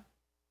not.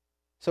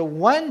 So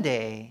one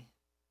day,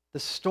 the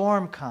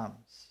storm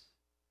comes.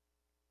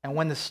 And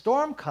when the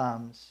storm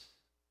comes,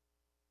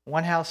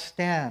 one house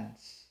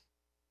stands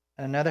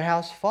and another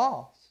house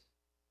falls.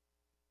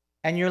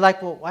 And you're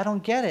like, well, I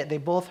don't get it. They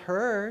both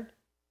heard,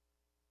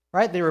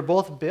 right? They were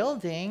both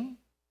building.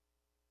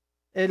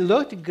 It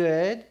looked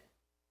good,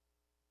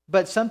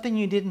 but something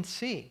you didn't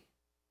see.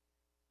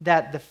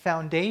 That the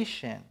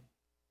foundation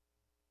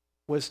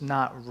was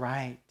not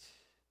right.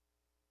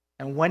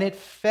 And when it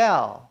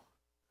fell,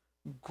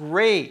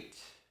 great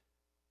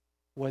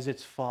was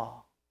its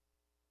fall.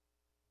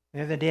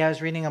 The other day I was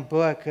reading a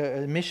book,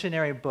 a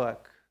missionary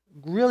book,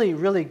 really,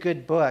 really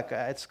good book.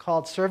 It's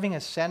called Serving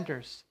as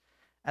Senders.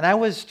 And I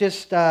was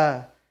just,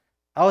 I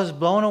was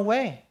blown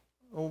away.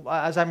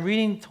 As I'm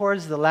reading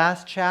towards the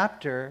last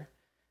chapter,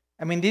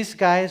 I mean, these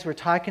guys were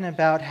talking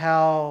about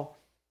how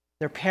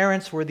Their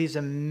parents were these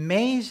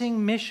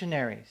amazing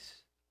missionaries,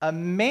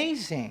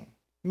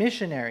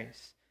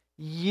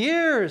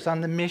 years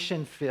on the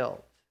mission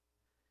field.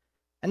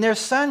 And their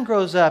son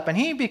grows up and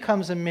he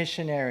becomes a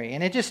missionary,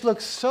 and it just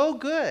looks so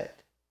good.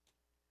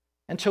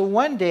 Until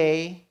one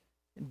day,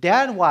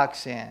 Dad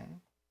walks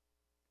in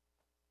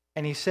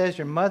and he says,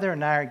 "Your mother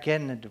and I are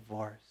getting a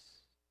divorce."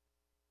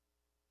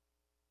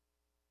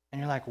 And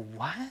you're like,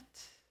 "What?"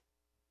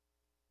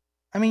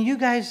 I mean, you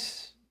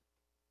guys,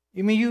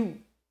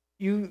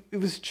 it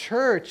was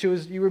church,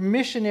 you were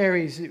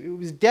missionaries, it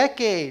was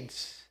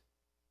decades.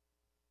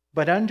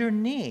 But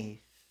underneath,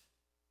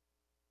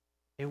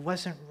 it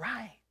wasn't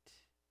right.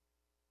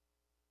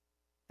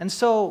 And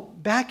so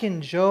back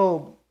in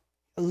Job,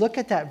 look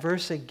at that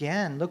verse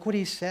again. Look what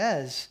he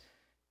says.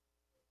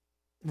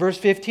 Verse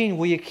 15,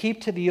 will you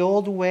keep to the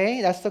old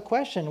way? That's the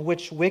question.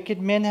 Which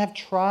wicked men have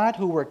trod,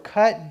 who were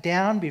cut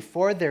down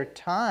before their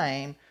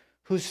time,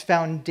 whose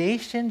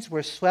foundations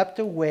were swept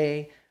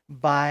away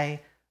by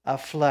a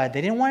flood.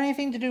 They didn't want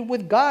anything to do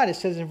with God, it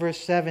says in verse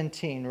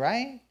 17,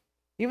 right?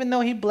 Even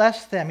though he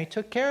blessed them, he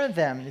took care of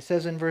them, it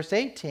says in verse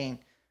 18.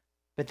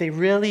 But they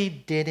really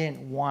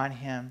didn't want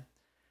him.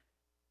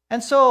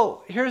 And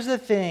so here's the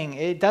thing.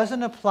 It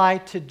doesn't apply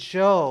to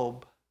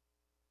Job,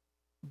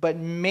 but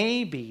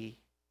maybe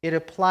it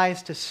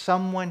applies to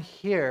someone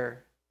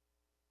here.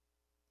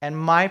 And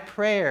my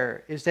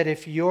prayer is that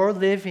if you're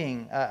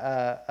living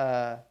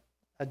a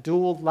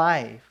dual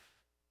life,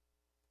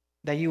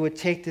 that you would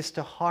take this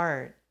to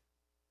heart.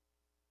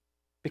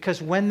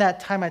 Because when that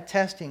time of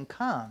testing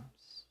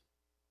comes,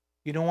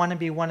 you don't want to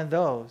be one of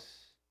those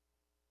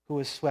who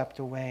is swept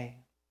away.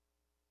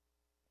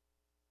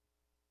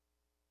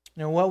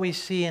 You know, what we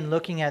see in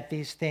looking at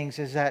these things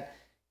is that,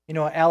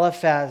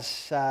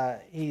 Eliphaz,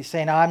 he's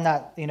saying, I'm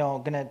not,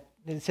 going to,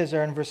 it says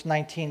there in verse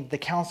 19, the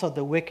counsel of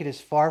the wicked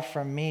is far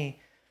from me.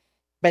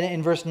 But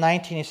in verse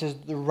 19, he says,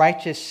 the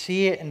righteous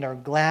see it and are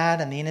glad,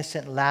 and the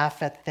innocent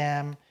laugh at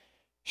them.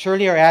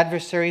 Surely our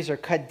adversaries are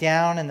cut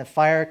down, and the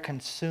fire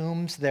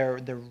consumes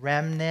the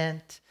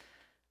remnant.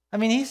 I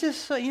mean, he's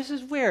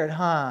just weird,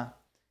 huh?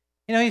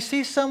 He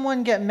sees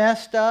someone get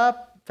messed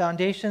up,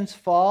 foundations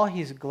fall,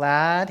 he's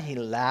glad, he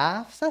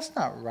laughs. That's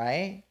not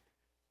right.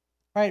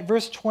 Right,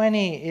 verse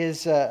 20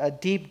 is a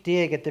deep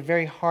dig at the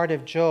very heart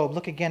of Job.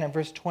 Look again at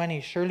verse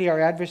 20. Surely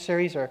our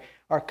adversaries are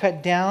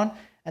cut down,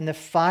 and the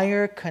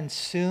fire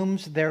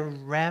consumes their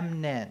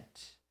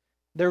remnant.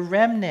 Their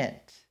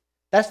remnant.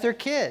 That's their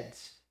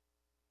kids.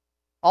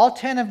 All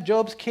 10 of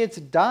Job's kids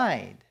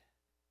died.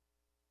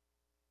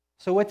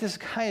 So what this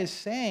guy is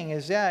saying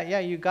is, yeah,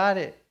 you got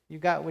it. You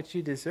got what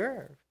you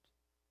deserved.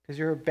 Because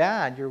you're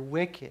bad, you're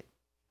wicked.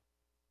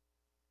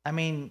 I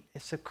mean,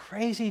 it's a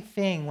crazy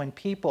thing when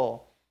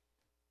people,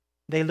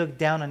 they look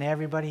down on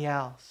everybody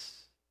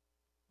else.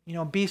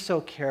 Be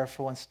so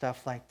careful and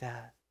stuff like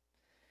that.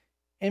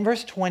 In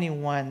verse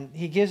 21,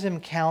 he gives them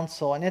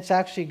counsel, and it's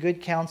actually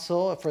good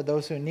counsel for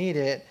those who need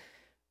it.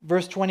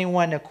 Verse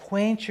 21,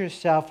 acquaint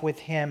yourself with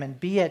him and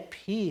be at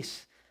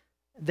peace.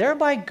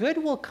 Thereby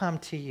good will come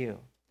to you.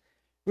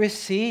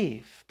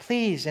 Receive,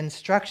 please,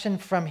 instruction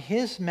from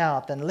his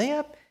mouth, and lay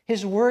up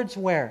his words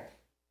where?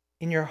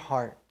 In your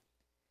heart.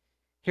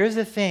 Here's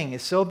the thing,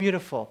 it's so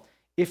beautiful.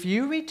 If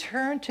you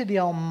return to the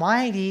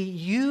Almighty,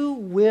 you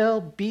will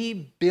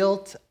be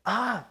built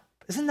up.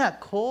 Isn't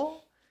that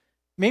cool?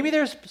 Maybe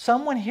there's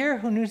someone here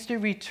who needs to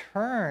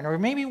return, or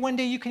maybe one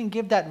day you can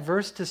give that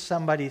verse to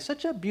somebody.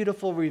 Such a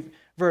beautiful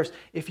verse.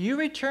 If you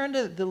return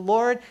to the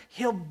Lord,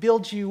 he'll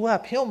build you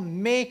up. He'll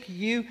make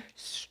you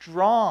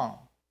strong.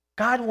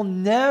 God will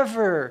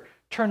never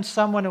turn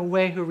someone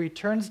away who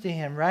returns to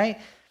him, right?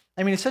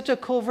 I mean, it's such a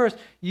cool verse.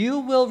 You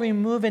will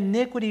remove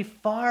iniquity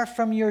far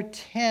from your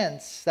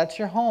tents. That's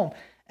your home.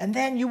 And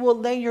then you will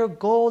lay your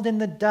gold in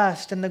the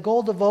dust and the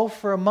gold of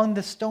Ophir among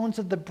the stones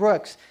of the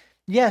brooks.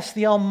 Yes,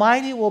 the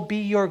Almighty will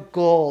be your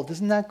gold.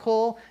 Isn't that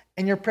cool?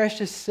 And your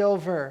precious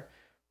silver.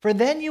 For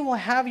then you will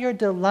have your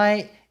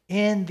delight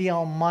in the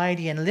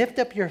Almighty and lift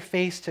up your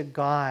face to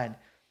God.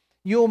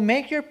 You will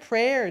make your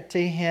prayer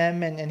to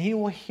him, and he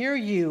will hear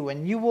you,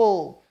 and you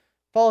will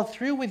follow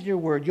through with your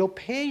word. You'll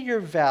pay your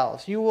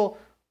vows. You will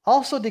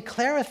also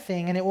declare a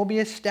thing, and it will be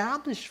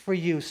established for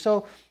you.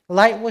 So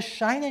light will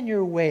shine in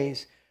your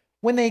ways.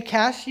 When they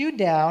cast you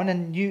down,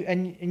 and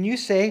you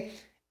say,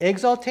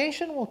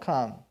 exaltation will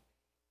come.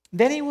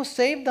 Then he will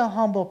save the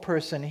humble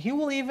person. He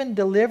will even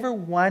deliver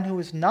one who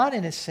is not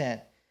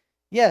innocent.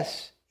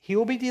 Yes, he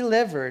will be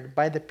delivered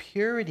by the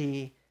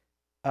purity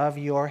of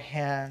your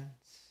hands.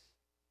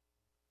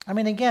 I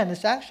mean, again,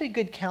 it's actually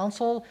good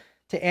counsel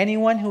to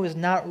anyone who is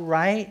not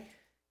right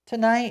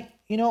tonight.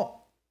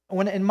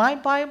 When in my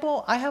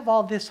Bible, I have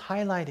all this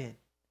highlighted.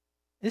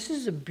 This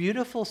is a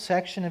beautiful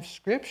section of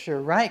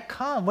Scripture, right?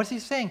 Come, what's he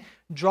saying?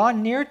 Draw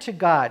near to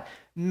God.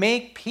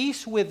 Make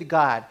peace with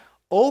God.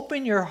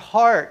 Open your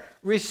heart.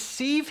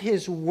 Receive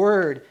his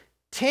word.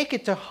 Take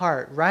it to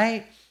heart,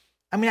 right?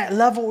 I mean, I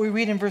love what we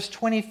read in verse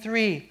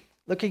 23.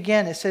 Look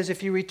again. It says,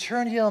 if you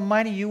return to the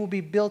Almighty, you will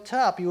be built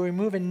up. You will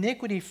remove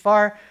iniquity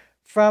far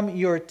from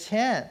your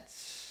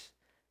tents.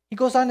 He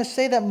goes on to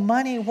say that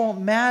money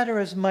won't matter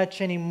as much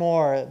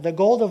anymore. The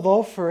gold of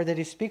Ophir that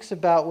he speaks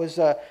about was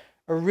a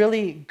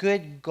really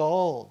good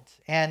gold.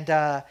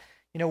 And,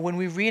 when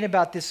we read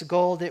about this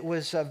gold, it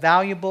was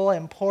valuable,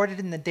 imported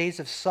in the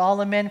days of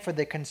Solomon for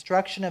the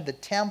construction of the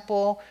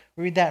temple.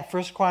 We read that in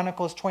 1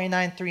 Chronicles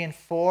 29, 3 and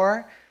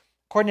 4.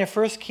 According to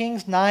 1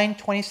 Kings 9,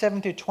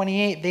 27 through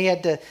 28, they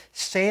had to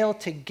sail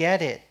to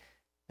get it.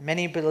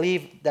 Many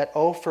believe that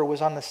Ophir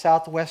was on the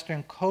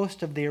southwestern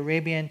coast of the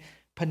Arabian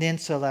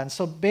Peninsula. And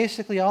so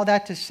basically all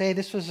that to say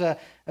this was a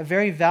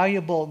very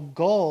valuable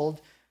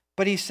gold.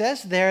 But he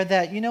says there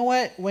that, you know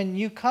what, when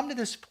you come to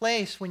this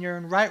place, when you're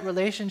in right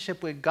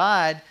relationship with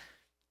God,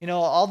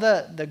 all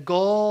the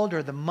gold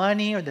or the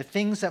money or the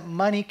things that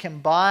money can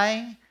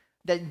buy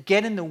that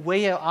get in the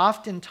way of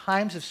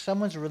oftentimes of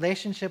someone's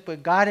relationship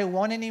with God, it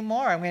won't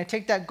anymore. I'm going to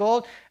take that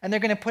gold and they're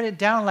going to put it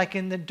down like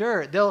in the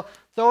dirt. They'll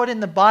throw it in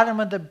the bottom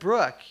of the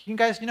brook. You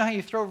guys, how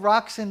you throw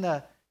rocks in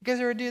the, you guys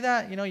ever do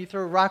that? You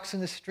throw rocks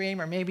in the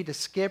stream or maybe to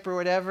skip or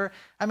whatever.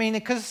 I mean,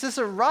 because it's just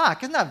a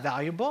rock. It's not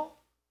valuable.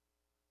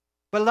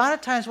 But a lot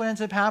of times what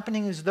ends up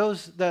happening is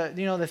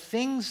the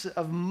things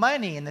of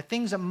money and the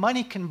things that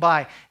money can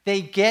buy,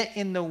 they get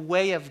in the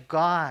way of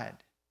God.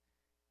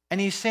 And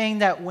he's saying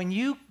that when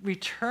you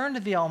return to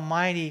the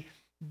Almighty,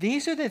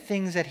 these are the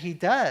things that he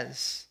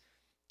does.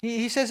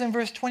 He says in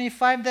verse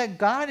 25 that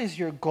God is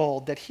your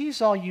gold, that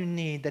he's all you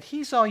need, that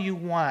he's all you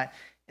want,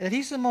 that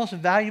he's the most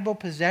valuable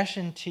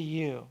possession to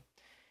you.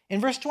 In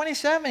verse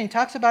 27, he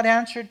talks about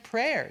answered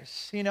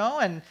prayers,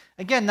 and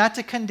again, not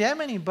to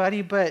condemn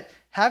anybody, but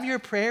have your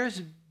prayers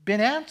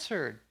been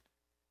answered?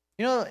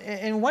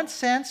 In one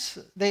sense,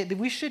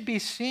 we should be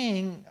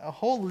seeing a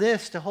whole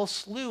list, a whole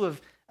slew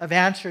of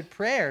answered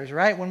prayers,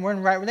 right? When we're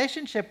in right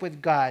relationship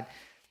with God.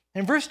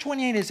 And verse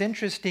 28 is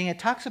interesting. It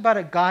talks about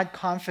a God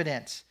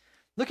confidence.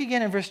 Look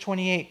again in verse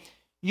 28.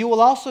 You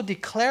will also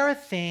declare a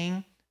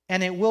thing,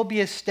 and it will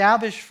be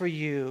established for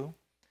you,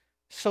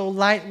 so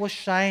light will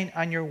shine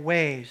on your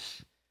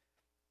ways.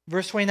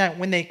 Verse 29,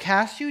 when they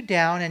cast you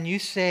down and you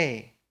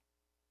say,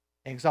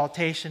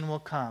 exaltation will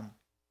come.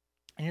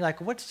 And you're like,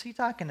 what's he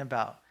talking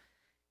about?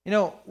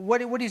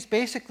 What he's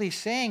basically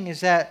saying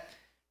is that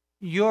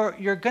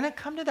you're going to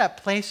come to that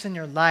place in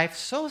your life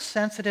so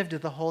sensitive to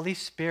the Holy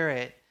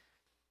Spirit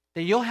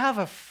that you'll have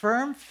a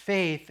firm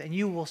faith and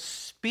you will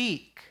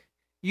speak.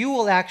 You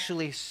will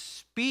actually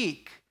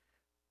speak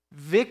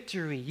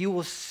victory. You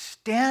will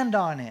stand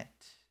on it.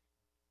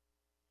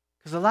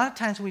 Because a lot of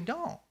times we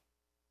don't.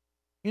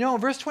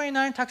 Verse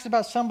 29 talks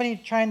about somebody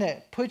trying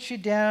to put you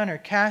down or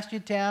cast you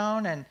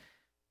down,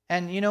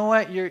 and you know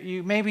what?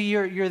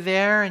 You're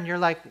there and you're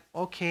like,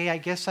 okay, I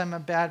guess I'm a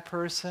bad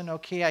person.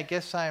 Okay, I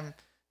guess I'm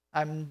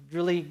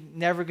really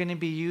never going to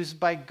be used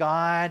by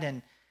God,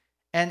 and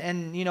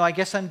I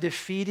guess I'm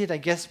defeated. I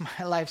guess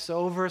my life's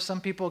over.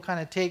 Some people kind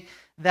of take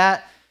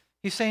that.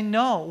 He's saying,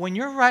 no, when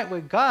you're right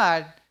with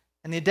God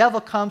and the devil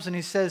comes and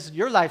he says,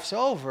 your life's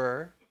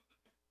over,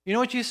 you know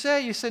what you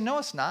say? You say, no,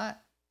 it's not.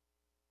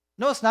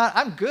 No, it's not.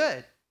 I'm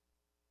good.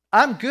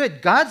 I'm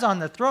good. God's on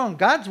the throne.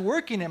 God's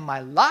working in my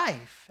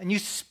life. And you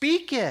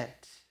speak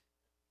it.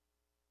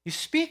 You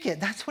speak it.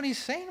 That's what he's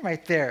saying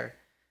right there.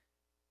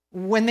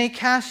 When they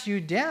cast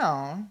you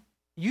down,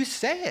 you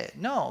say it.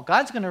 No,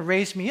 God's going to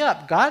raise me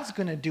up. God's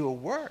going to do a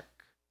work.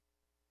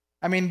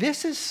 I mean,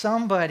 this is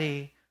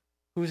somebody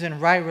who's in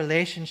right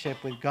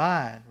relationship with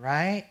God,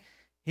 right?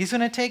 He's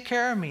going to take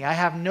care of me. I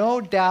have no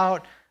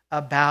doubt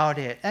about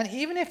it. And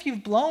even if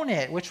you've blown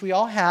it, which we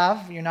all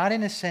have, you're not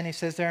innocent, he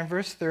says there in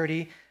verse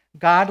 30,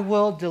 God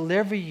will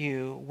deliver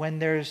you when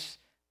there's,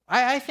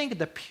 I think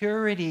the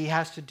purity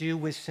has to do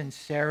with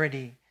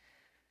sincerity.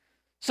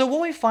 So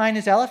what we find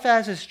is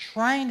Eliphaz is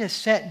trying to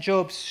set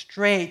Job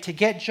straight, to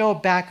get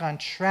Job back on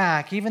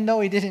track, even though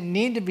he didn't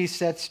need to be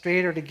set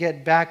straight or to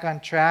get back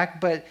on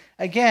track. But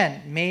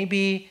again,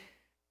 maybe,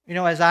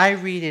 as I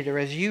read it or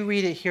as you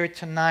read it here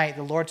tonight,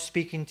 the Lord's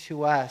speaking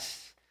to us.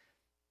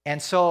 And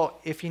so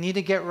if you need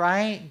to get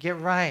right, get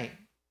right.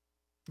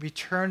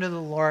 Return to the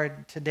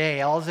Lord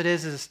today. All it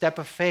is a step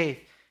of faith.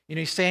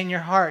 You say in your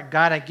heart,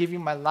 God, I give you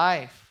my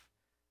life.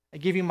 I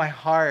give you my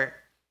heart.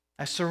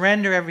 I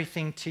surrender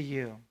everything to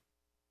you.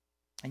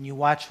 And you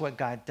watch what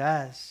God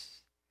does.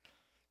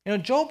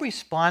 Job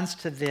responds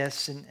to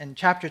this in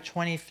chapter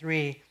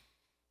 23.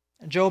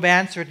 Job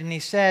answered and he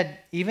said,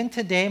 even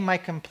today my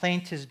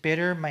complaint is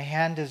bitter. My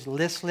hand is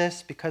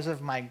listless because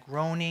of my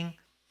groaning.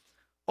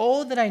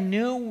 Oh, that I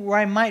knew where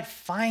I might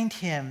find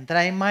him, that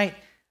I might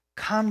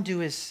come to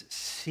his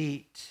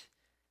seat.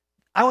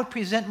 I would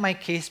present my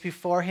case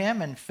before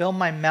him and fill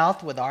my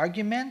mouth with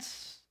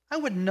arguments. I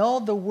would know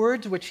the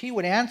words which he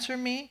would answer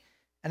me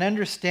and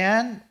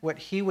understand what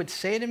he would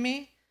say to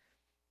me.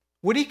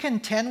 Would he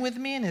contend with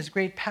me in his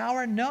great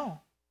power? No.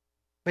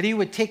 But he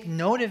would take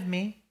note of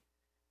me.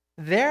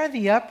 There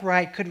the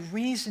upright could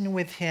reason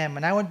with him,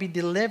 and I would be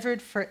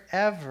delivered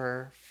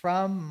forever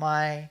from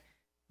my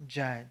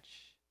judge.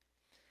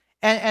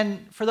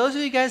 And for those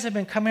of you guys that have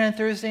been coming on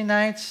Thursday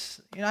nights,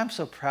 I'm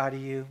so proud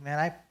of you,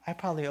 man. I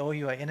probably owe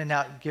you an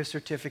In-N-Out gift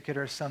certificate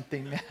or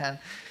something, man.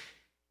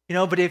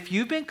 But if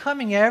you've been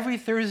coming every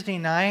Thursday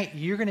night,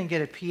 you're going to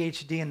get a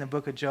PhD in the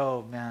book of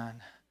Job,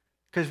 man.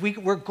 Because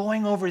we're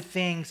going over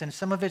things, and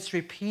some of it's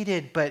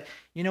repeated, but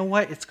you know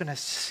what? It's going to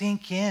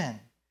sink in.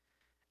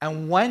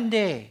 And one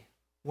day,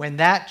 when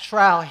that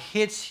trial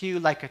hits you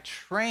like a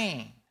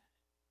train,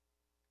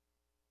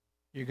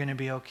 you're going to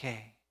be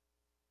okay.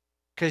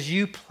 Because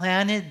you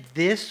planted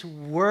this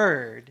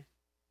word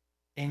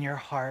in your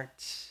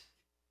hearts.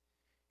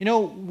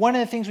 One of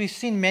the things we've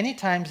seen many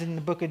times in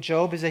the book of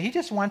Job is that he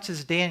just wants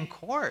his day in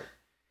court.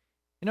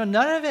 None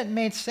of it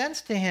made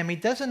sense to him. He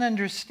doesn't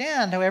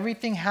understand how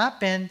everything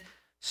happened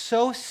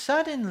so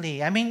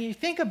suddenly. I mean, you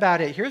think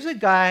about it. Here's a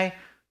guy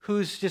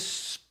who's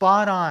just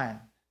spot on.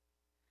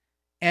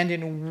 And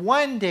in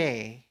one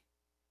day,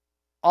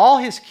 all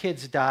his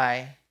kids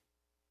die,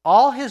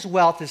 all his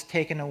wealth is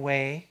taken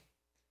away,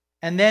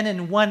 and then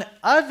in one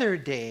other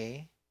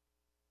day,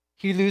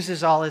 he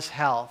loses all his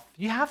health.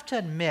 You have to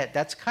admit,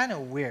 that's kind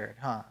of weird,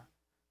 huh?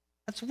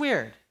 That's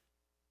weird.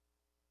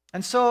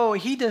 And so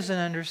he doesn't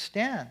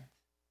understand.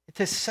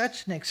 To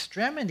such an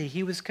extremity.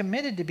 He was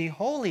committed to be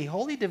holy,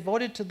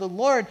 devoted to the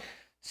Lord.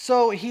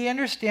 So he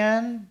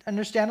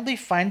understandably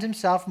finds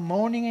himself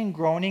moaning and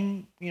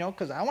groaning,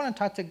 because I want to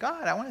talk to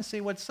God. I want to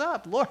say, what's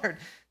up? Lord,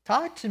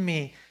 talk to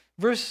me.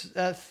 Verse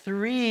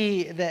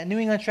 3, the New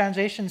England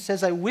Translation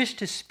says, I wish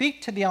to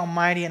speak to the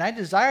Almighty, and I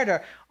desire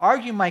to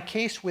argue my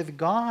case with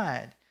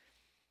God.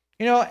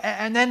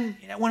 And then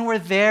when we're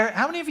there,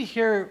 how many of you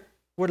here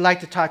would like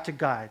to talk to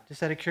God,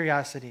 just out of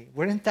curiosity?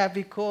 Wouldn't that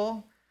be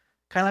cool?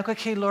 Kind of like,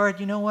 okay, Lord,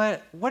 you know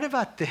what? What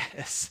about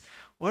this?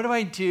 What do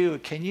I do?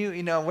 Can you,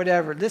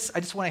 whatever. I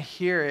just want to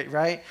hear it,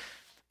 right?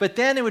 But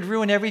then it would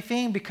ruin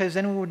everything, because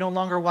then we would no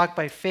longer walk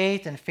by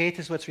faith, and faith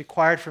is what's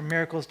required for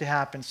miracles to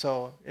happen.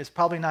 So it's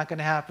probably not going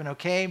to happen,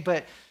 okay?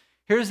 But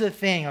here's the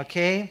thing,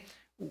 okay?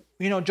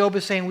 Job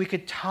is saying we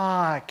could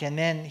talk, and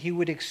then he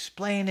would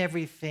explain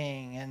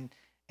everything,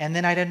 and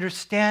then I'd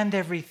understand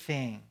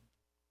everything.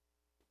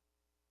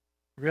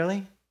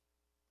 Really?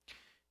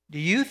 Do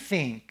you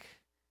think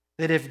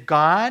that if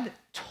God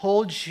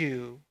told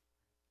you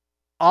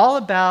all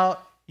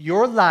about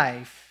your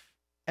life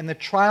and the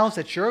trials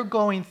that you're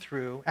going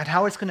through and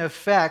how it's going to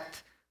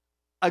affect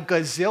a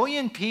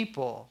gazillion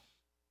people,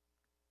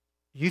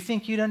 you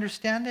think you'd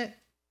understand it?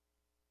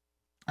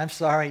 I'm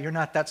sorry, you're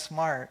not that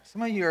smart.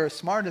 Some of you are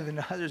smarter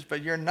than others,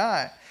 but you're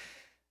not.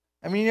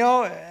 I mean,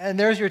 and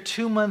there's your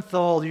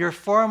 2-month-old, your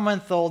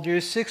 4-month-old, your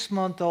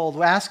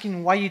 6-month-old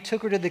asking why you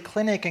took her to the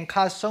clinic and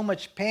caused so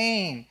much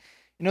pain.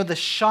 The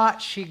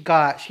shot she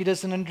got, she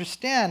doesn't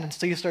understand. And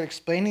so you start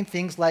explaining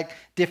things like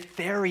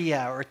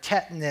diphtheria or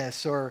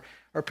tetanus or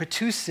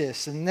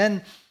pertussis. And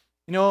then,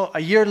 a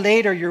year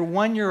later, your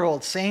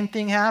 1-year-old, same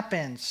thing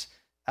happens.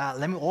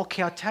 I'll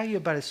tell you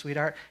about it,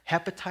 sweetheart.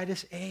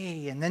 Hepatitis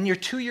A. And then your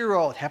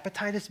 2-year-old,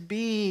 hepatitis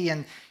B.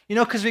 And,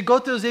 because we go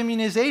through those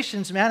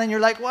immunizations, man, and you're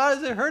like, why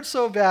does it hurt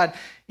so bad?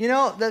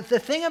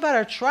 The thing about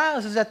our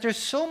trials is that there's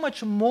so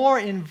much more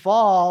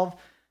involved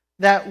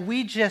that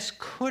we just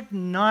could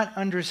not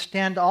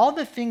understand all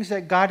the things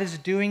that God is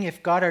doing.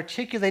 If God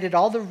articulated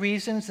all the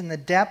reasons and the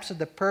depths of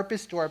the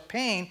purpose to our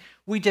pain,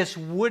 we just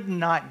would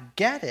not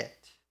get it.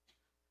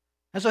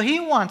 And so he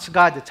wants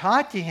God to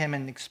talk to him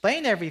and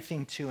explain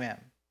everything to him.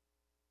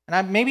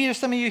 And maybe there's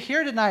some of you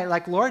here tonight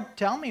like, Lord,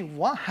 tell me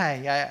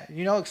why.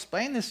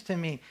 Explain this to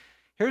me.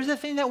 Here's the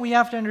thing that we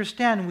have to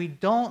understand. We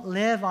don't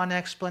live on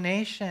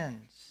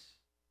explanations.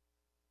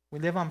 We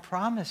live on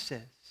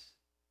promises.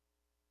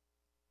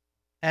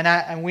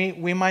 And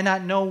we might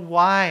not know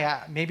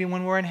why. Maybe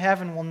when we're in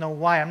heaven, we'll know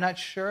why. I'm not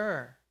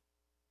sure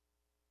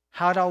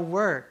how it all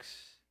works.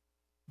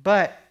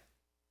 But,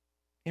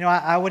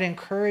 I would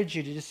encourage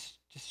you to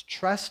just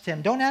trust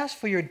him. Don't ask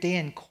for your day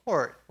in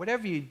court,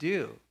 whatever you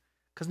do.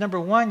 Because number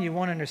one, you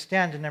won't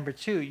understand. And number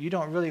two, you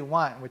don't really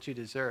want what you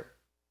deserve.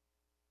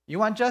 You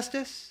want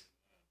justice?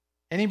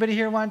 Anybody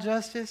here want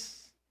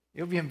justice?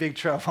 You'll be in big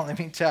trouble, let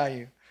me tell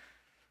you.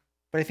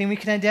 But I think we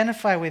can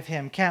identify with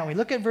him, can't we?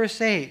 Look at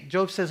verse 8.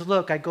 Job says,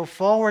 look, I go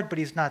forward, but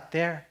he's not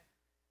there.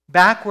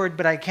 Backward,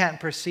 but I can't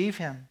perceive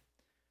him.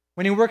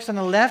 When he works on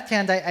the left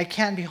hand, I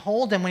can't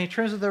behold him. When he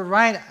turns to the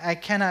right, I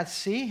cannot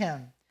see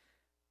him.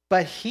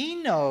 But he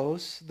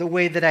knows the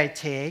way that I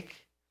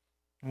take.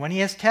 When he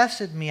has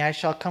tested me, I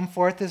shall come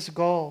forth as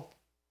gold.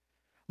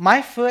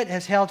 My foot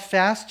has held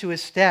fast to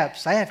his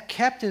steps. I have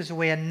kept his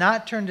way and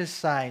not turned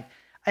aside.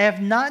 I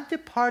have not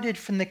departed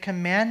from the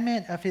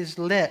commandment of his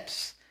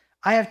lips.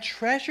 I have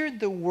treasured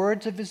the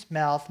words of his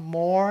mouth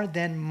more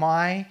than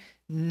my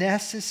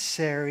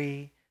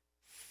necessary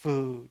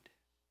food.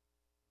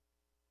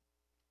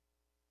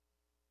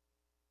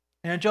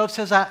 Job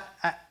says,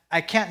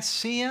 I can't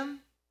see him,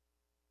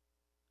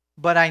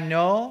 but I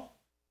know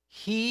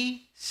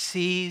he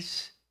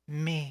sees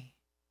me.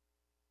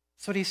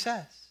 That's what he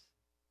says.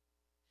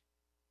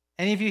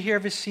 Any of you here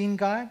ever seen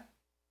God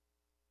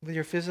with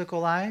your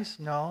physical eyes?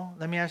 No.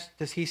 Let me ask,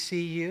 does he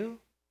see you?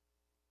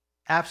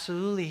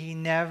 Absolutely. He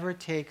never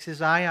takes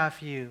his eye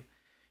off you.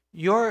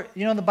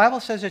 The Bible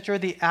says that you're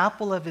the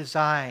apple of his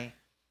eye.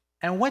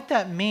 And what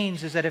that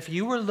means is that if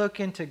you were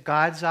looking into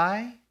God's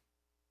eye,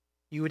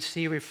 you would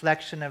see a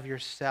reflection of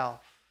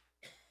yourself.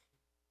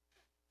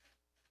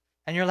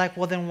 And you're like,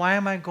 well, then why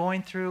am I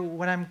going through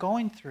what I'm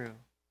going through?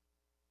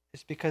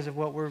 It's because of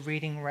what we're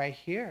reading right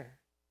here.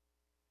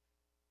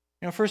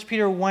 1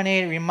 Peter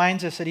 1:8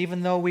 reminds us that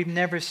even though we've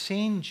never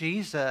seen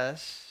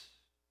Jesus,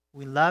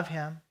 we love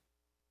him.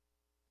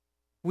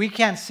 We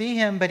can't see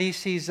him, but he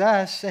sees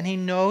us, and he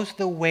knows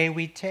the way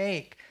we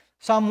take.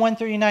 Psalm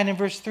 139 and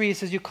verse 3, it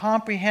says, you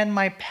comprehend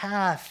my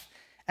path,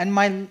 and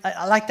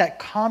I like that,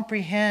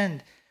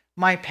 comprehend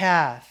my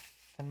path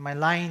and my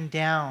lying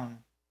down.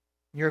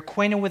 You're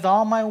acquainted with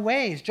all my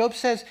ways. Job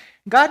says,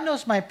 God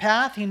knows my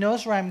path. He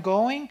knows where I'm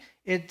going.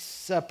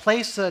 It's a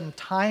place and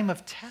time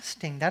of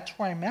testing. That's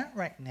where I'm at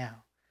right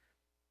now.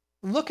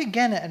 Look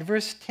again at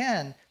verse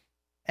 10.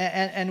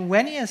 And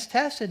when he has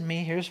tested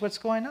me, here's what's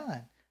going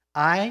on.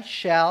 I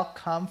shall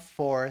come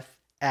forth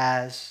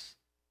as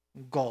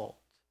gold.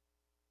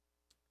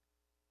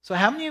 So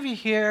how many of you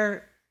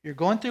here, you're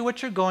going through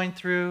what you're going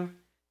through,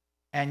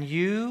 and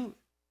you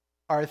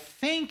are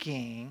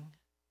thinking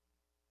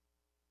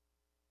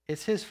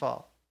it's his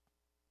fault?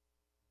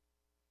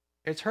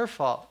 It's her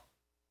fault.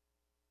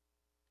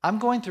 I'm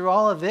going through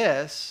all of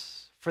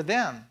this for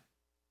them.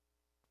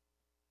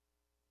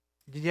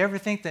 Did you ever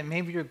think that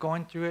maybe you're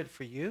going through it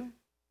for you?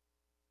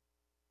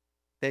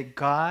 That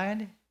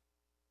God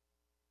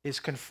is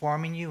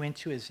conforming you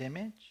into his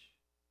image?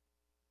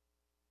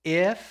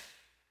 If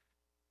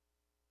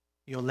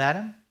you'll let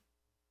him?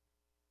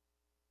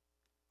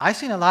 I've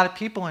seen a lot of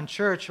people in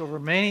church over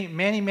many,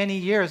 many, many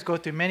years go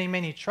through many,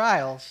 many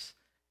trials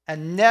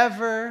and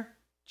never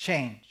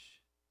change.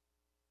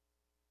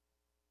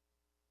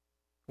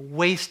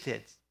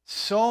 Wasted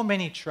so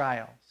many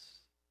trials.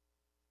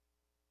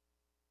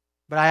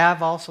 But I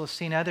have also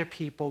seen other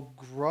people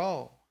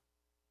grow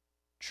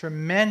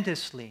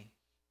tremendously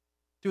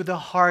through the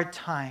hard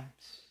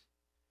times.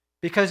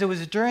 Because it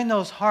was during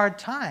those hard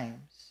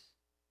times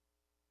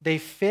they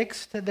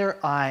fixed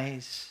their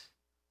eyes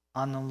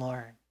on the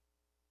Lord.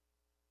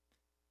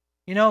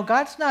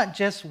 God's not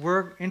just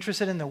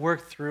interested in the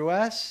work through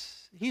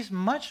us. He's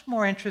much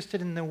more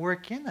interested in the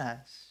work in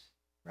us,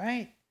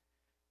 right?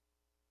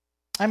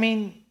 I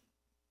mean,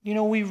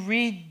 we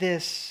read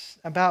this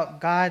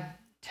about God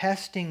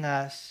testing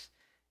us,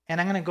 and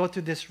I'm going to go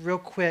through this real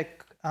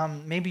quick.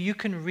 Maybe you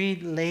can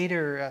read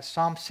later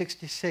Psalm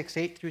 66,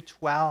 8 through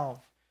 12,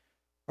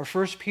 or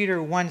 1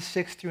 Peter 1,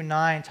 6 through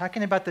 9,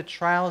 talking about the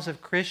trials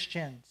of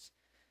Christians.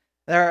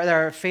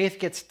 Their faith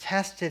gets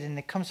tested and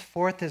it comes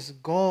forth as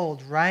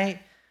gold,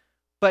 right?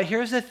 But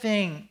here's the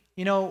thing,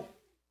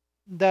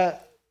 the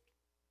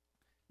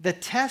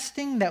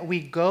testing that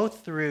we go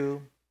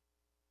through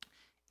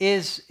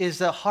is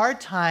the hard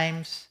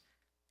times,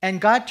 and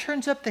God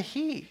turns up the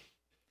heat.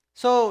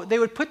 So they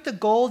would put the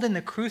gold in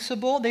the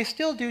crucible. They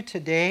still do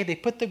today. They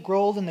put the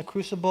gold in the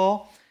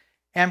crucible,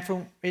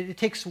 and it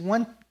takes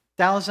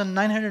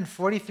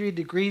 1,943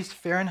 degrees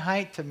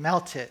Fahrenheit to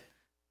melt it.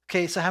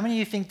 Okay, so how many of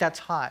you think that's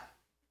hot?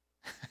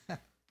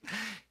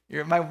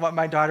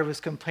 My daughter was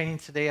complaining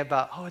today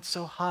about, it's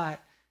so hot.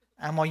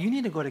 Well, you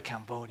need to go to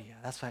Cambodia.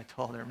 That's what I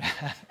told her,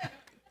 man.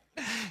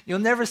 You'll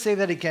never say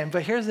that again.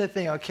 But here's the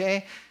thing,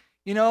 okay?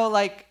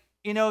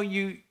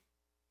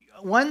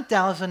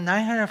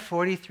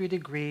 1,943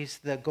 degrees,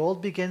 the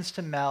gold begins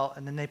to melt,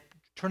 and then they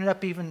turn it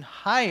up even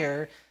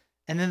higher,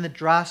 and then the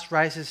dross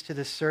rises to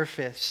the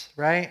surface,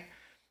 right?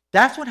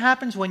 That's what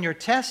happens when you're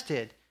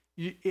tested.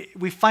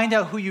 We find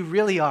out who you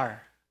really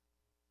are.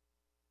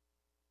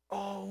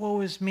 Oh,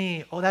 woe is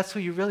me. Oh, that's who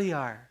you really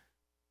are.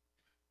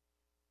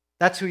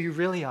 That's who you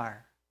really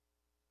are.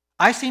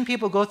 I've seen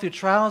people go through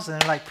trials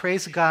and they're like,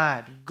 praise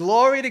God.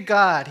 Glory to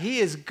God. He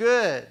is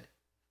good.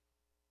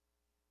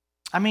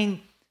 I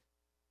mean,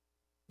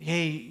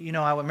 hey,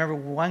 I remember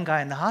one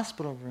guy in the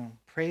hospital room.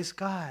 Praise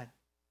God.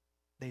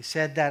 They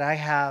said that I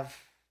have.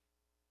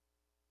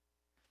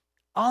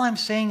 All I'm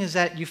saying is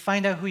that you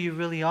find out who you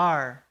really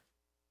are,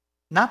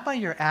 not by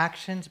your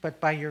actions, but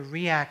by your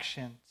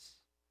reactions.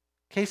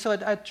 Okay, so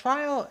a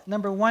trial,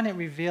 number one, it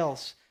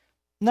reveals.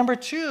 Number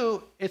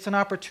two, it's an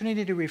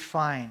opportunity to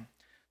refine.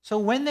 So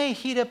when they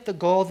heat up the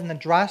gold and the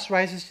dross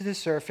rises to the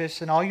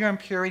surface and all your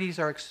impurities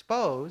are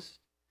exposed,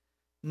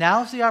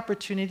 now's the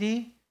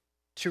opportunity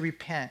to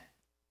repent.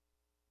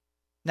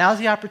 Now's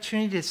the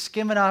opportunity to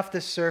skim it off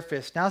the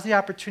surface. Now's the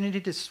opportunity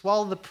to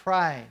swallow the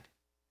pride.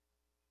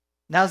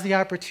 Now's the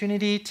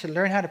opportunity to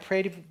learn how to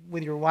pray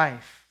with your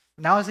wife.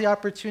 Now's the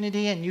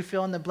opportunity, and you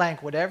fill in the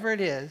blank, whatever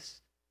it is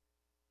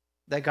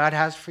that God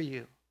has for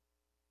you.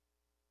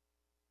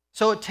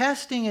 So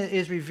testing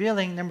is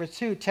revealing. Number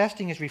two,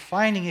 testing is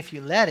refining if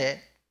you let it.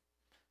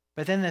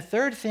 But then the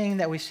third thing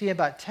that we see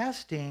about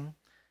testing,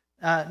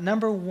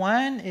 number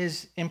one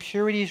is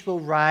impurities will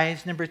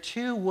rise. Number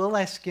two, will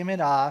I skim it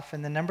off?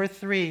 And then number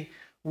three,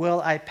 will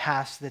I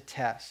pass the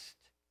test?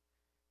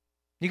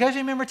 You guys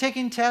remember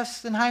taking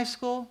tests in high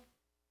school?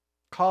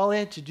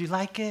 College? Did you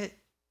like it?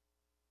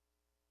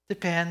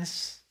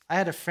 Depends. I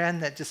had a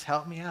friend that just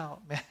helped me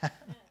out, man.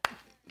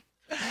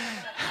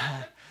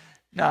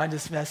 No, I'm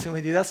just messing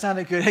with you. That's not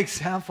a good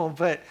example,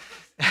 but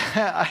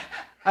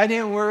I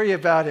didn't worry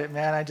about it,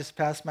 man. I just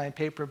passed my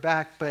paper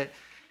back. But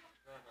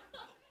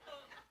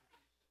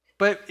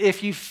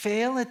if you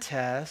fail a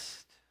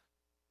test,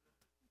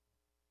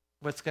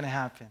 what's going to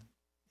happen?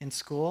 In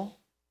school,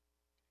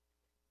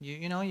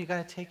 you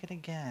got to take it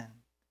again.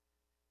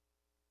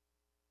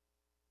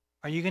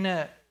 Are you going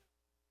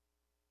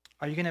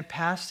to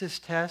pass this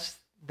test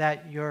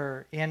that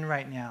you're in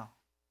right now?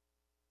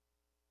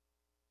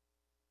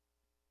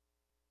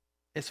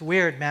 It's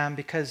weird, man,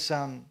 because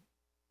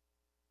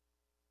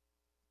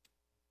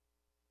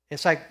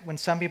it's like when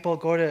some people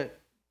go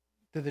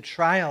through the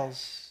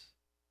trials,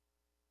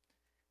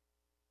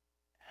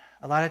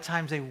 a lot of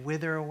times they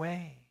wither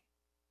away.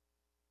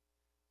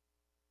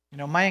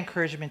 My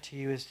encouragement to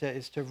you is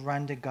to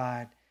run to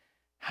God.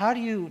 How do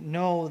you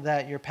know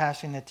that you're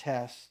passing the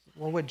test?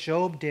 Well, what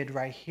Job did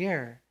right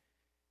here.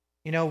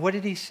 What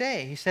did he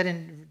say? He said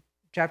in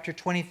chapter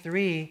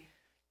 23,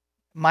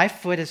 my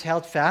foot is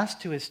held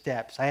fast to his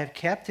steps. I have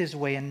kept his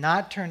way and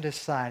not turned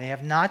aside. I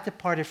have not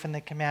departed from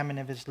the commandment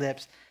of his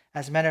lips.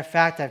 As a matter of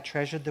fact, I've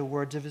treasured the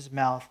words of his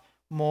mouth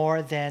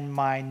more than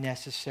my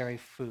necessary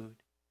food.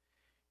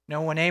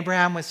 When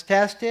Abraham was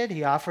tested,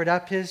 he offered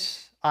up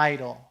his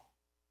idol,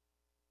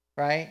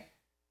 right?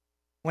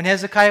 When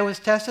Hezekiah was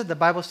tested, the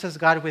Bible says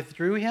God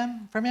withdrew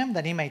him from him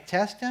that he may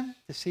test him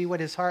to see what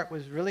his heart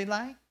was really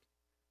like.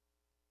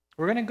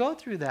 We're going to go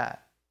through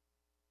that.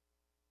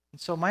 And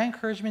so my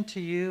encouragement to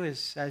you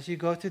is, as you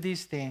go through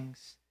these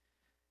things,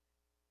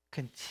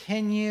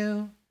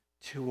 continue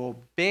to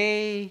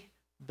obey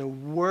the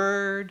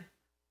word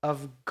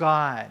of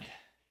God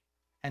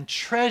and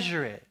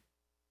treasure it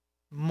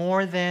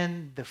more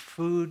than the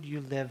food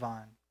you live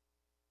on.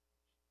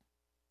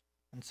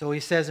 And so he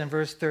says in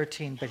verse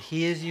 13, but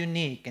he is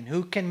unique, and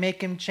who can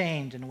make him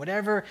change? And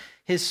whatever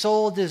his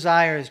soul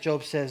desires,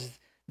 Job says,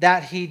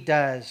 that he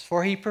does.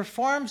 For he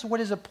performs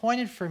what is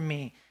appointed for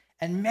me,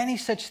 and many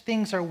such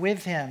things are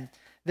with him.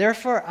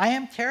 Therefore I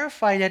am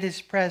terrified at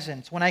his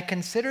presence. When I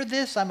consider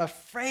this, I'm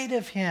afraid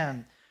of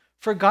him.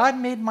 For God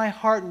made my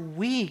heart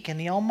weak, and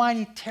the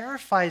Almighty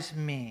terrifies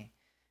me.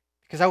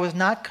 Because I was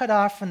not cut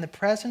off from the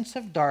presence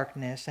of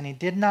darkness, and he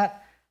did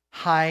not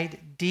hide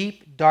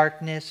deep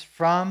darkness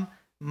from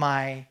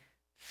my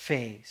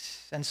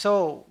face. And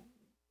so,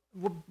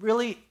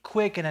 really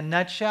quick, in a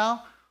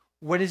nutshell,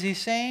 what is he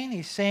saying?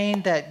 He's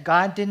saying that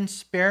God didn't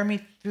spare me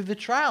through the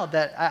trial,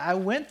 that I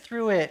went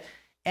through it,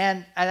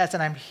 and as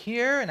I'm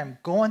here and I'm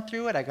going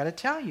through it, I got to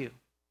tell you,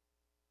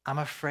 I'm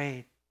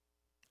afraid.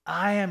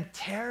 I am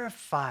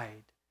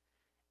terrified.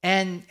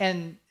 And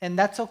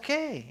that's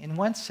okay in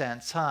one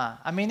sense, huh?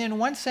 I mean, in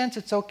one sense,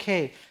 it's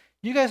okay.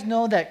 You guys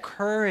know that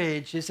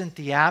courage isn't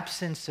the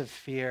absence of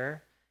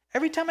fear.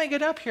 Every time I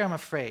get up here, I'm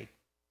afraid.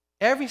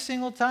 Every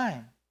single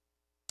time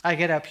I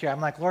get up here, I'm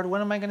like, Lord,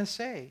 what am I going to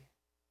say?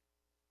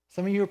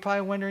 Some of you are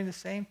probably wondering the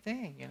same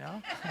thing,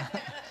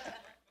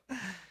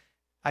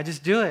 I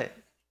just do it.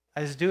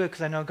 I just do it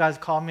because I know God's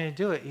called me to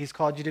do it. He's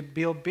called you to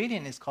be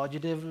obedient. He's called you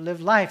to live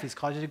life. He's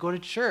called you to go to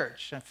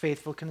church in a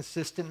faithful,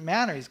 consistent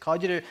manner. He's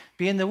called you to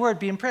be in the Word,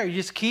 be in prayer. You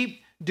just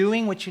keep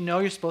doing what you know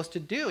you're supposed to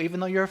do, even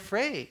though you're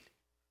afraid.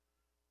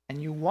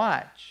 And you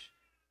watch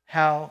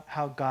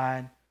how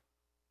God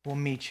will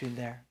meet you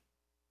there.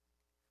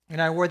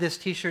 And I wore this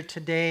t-shirt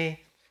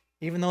today,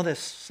 even though the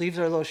sleeves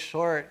are a little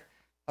short.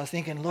 I was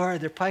thinking, Lord,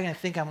 they're probably going to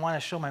think I want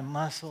to show my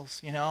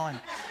muscles, and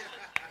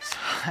so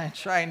I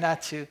try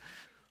not to.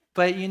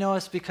 But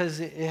it's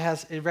because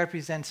it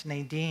represents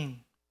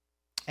Nadine.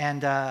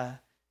 And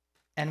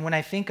when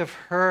I think of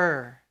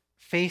her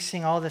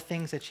facing all the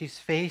things that she's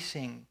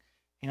facing,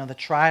 the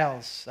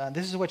trials,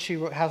 this is what she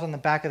has on the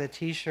back of the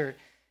t-shirt.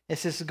 It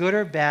says, good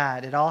or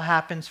bad, it all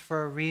happens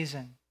for a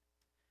reason.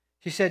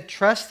 She said,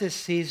 trust this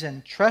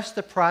season, trust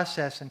the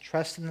process, and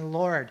trust in the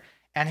Lord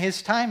and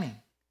his timing.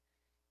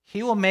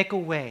 He will make a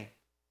way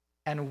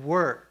and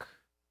work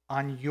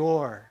on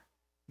your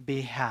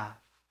behalf.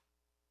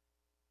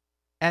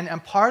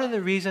 And part of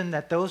the reason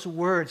that those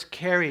words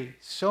carry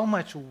so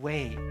much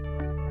weight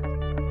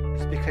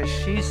is because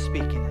she's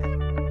speaking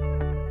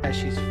it as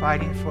she's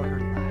fighting for her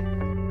life.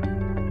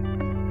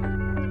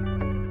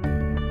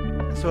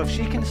 And so if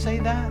she can say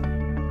that,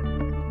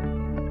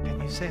 can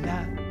you say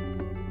that?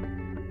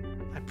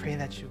 I pray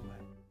that you will.